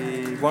play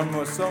one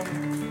more song.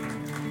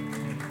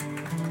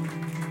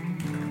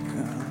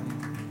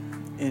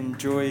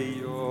 Enjoy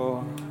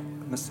your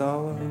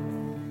masala.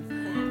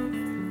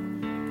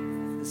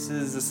 This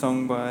is a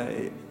song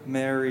by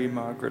Mary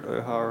Margaret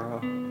O'Hara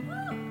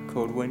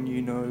called When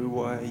You Know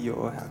Why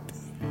You're Happy.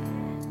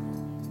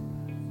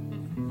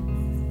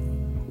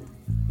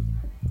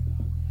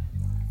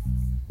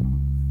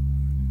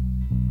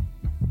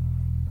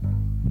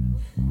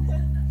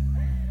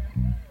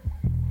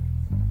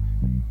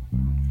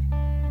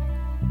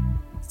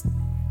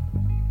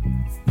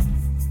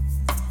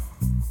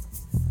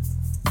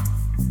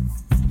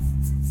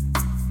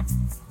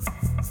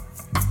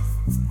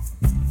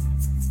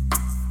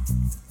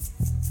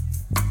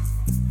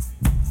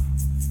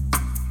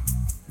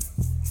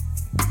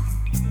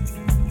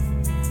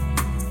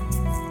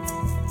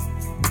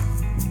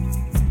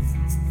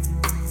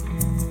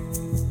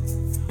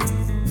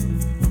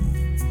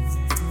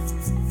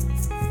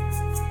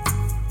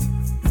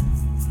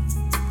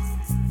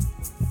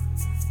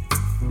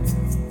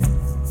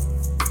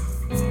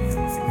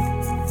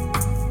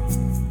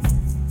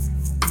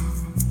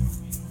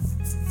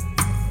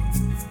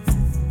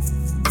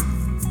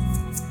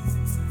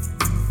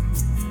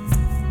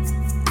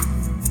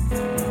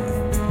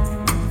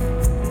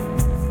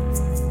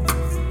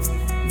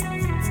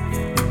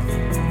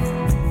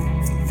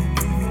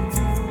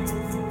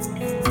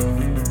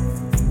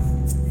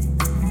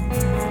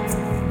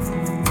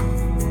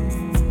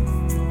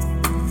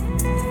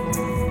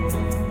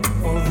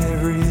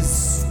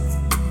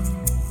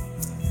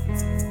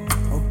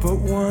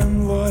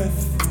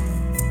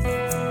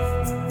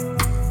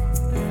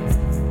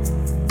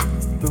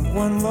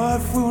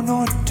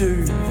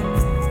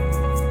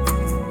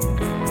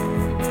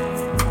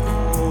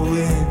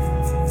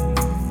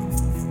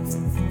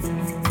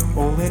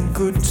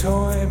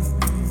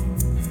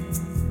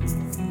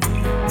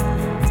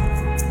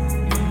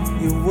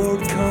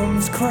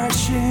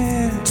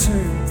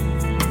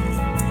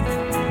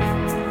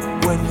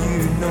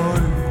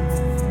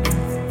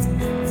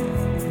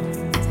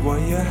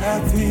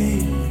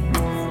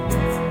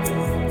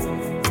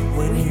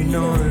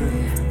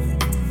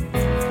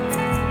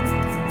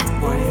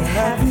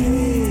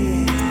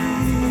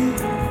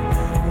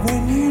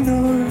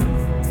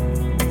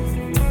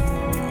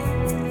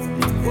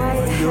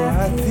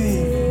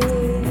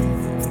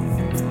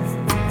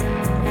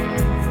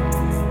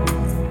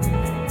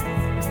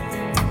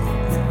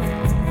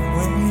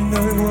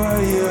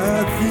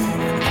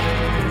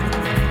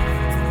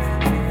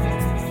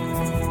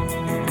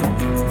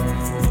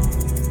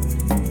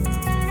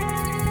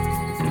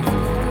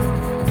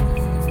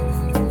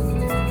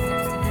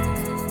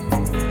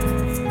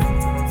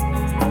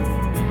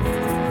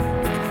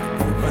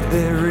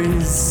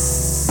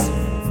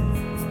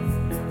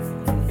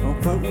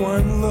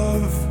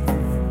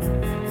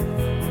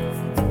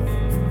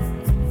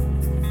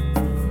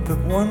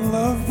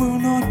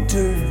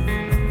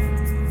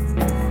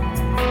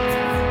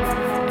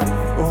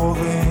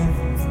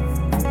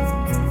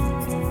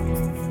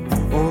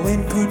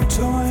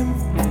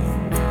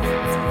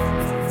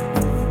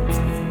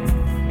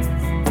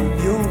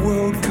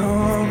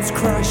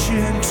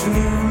 crashing too.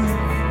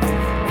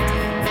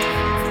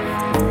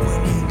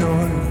 When you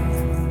know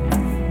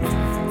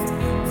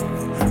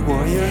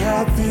why you're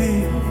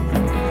happy.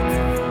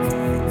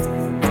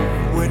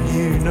 When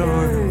you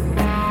know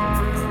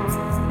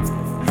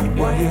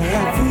why you're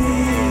happy.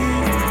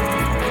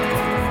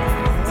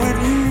 When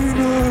you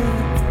know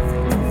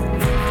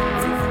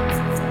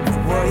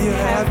why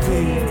you're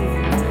happy.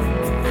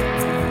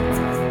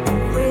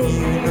 When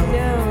you know.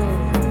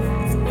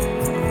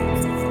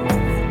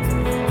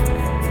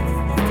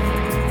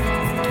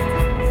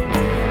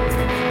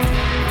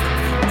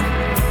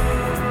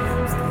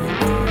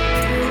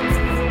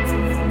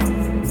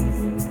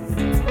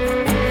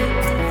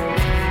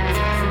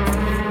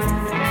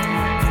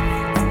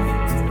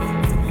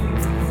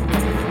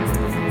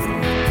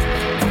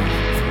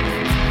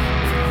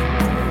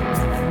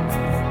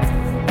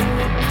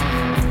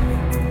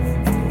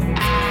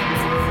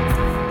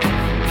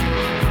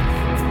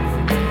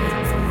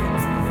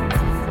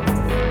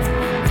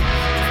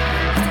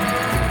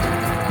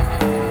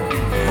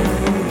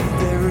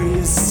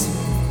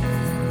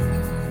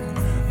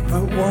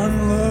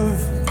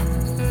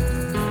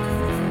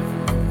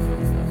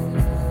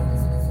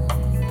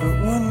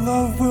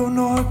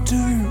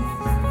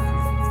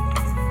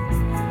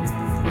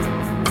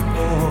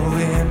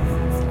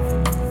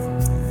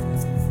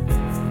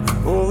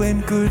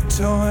 Good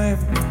time.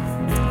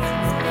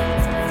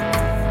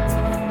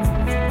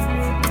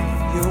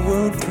 Your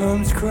world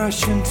comes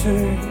crashing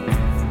too.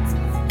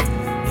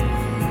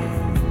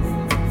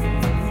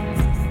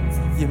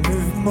 You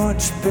move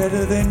much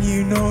better than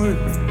you know.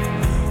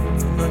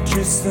 Not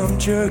just some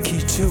jerky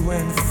to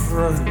and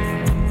fro.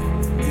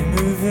 You're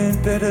moving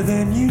better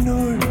than you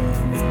know.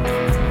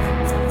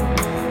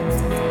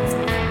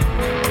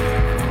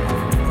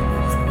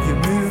 You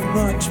move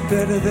much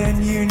better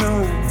than you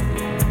know.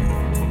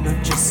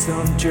 Not just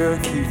some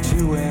jerky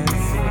to and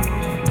fro.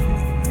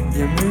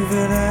 You're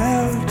moving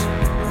out,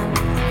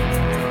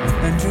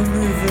 and you're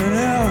moving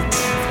out,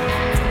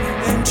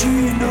 and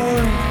you know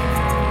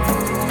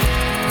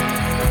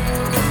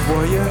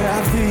why you're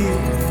happy.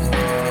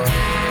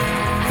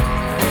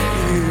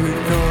 You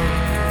know,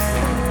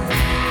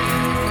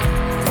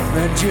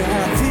 and you're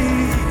happy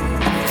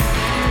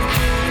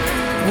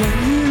when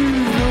you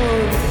know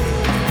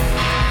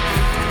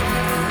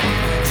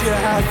you're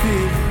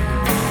happy.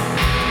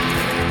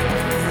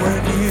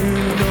 When you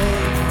know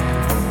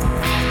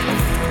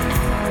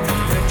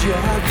that you're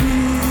happy.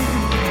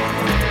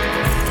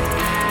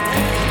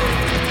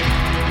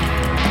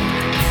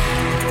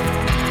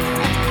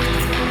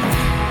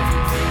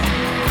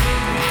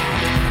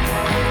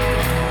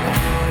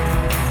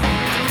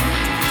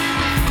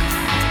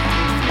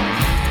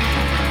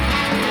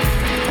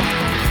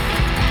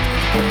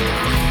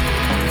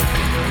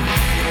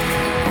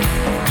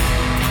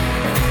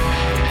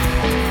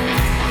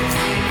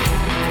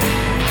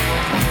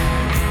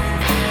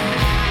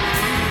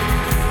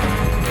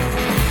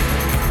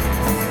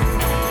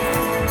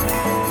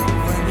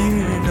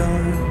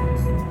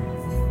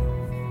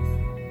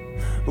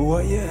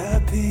 Why you're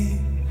happy.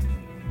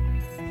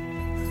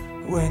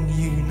 When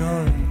you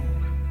know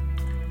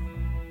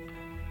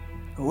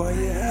why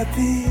you're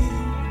happy.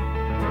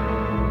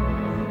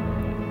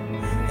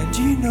 And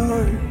you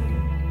know,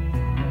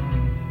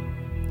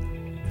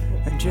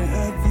 and you're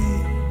happy.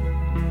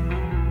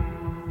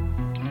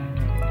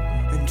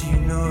 And you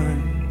know.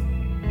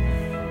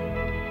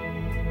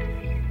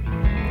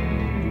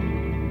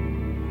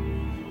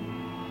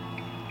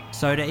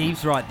 Soda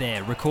Eves right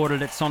there,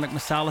 recorded at Sonic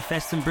Masala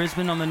Fest in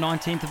Brisbane on the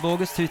 19th of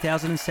August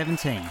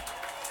 2017.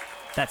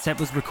 That set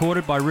was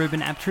recorded by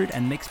Ruben Aptrud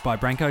and mixed by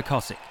Branko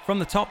Kosic. From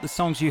the top, the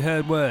songs you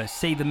heard were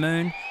See the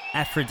Moon,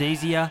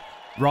 Aphrodisia,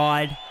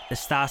 Ride, The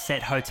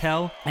Starset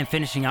Hotel, and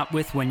finishing up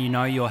with When You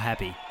Know You're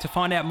Happy. To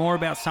find out more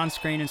about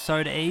Sunscreen and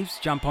Soda Eves,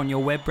 jump on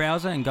your web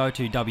browser and go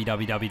to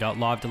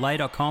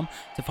www.livedelay.com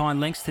to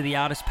find links to the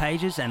artist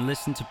pages and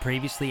listen to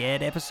previously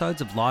aired episodes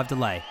of Live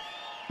Delay.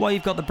 While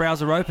you've got the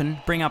browser open,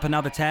 bring up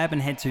another tab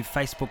and head to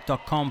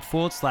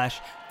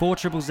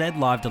facebook.com/4ZZZ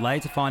Live Delay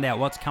to find out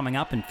what's coming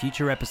up in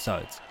future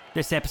episodes.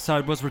 This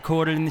episode was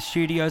recorded in the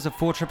studios of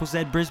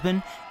 4ZZZ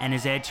Brisbane and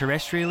is aired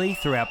terrestrially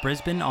throughout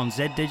Brisbane on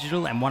Z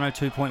Digital and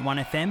 102.1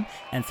 FM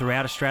and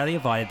throughout Australia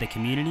via the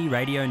Community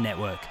Radio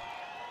Network.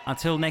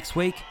 Until next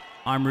week,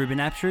 I'm Ruben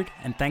Aptrud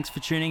and thanks for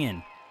tuning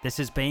in. This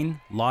has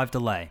been Live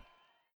Delay.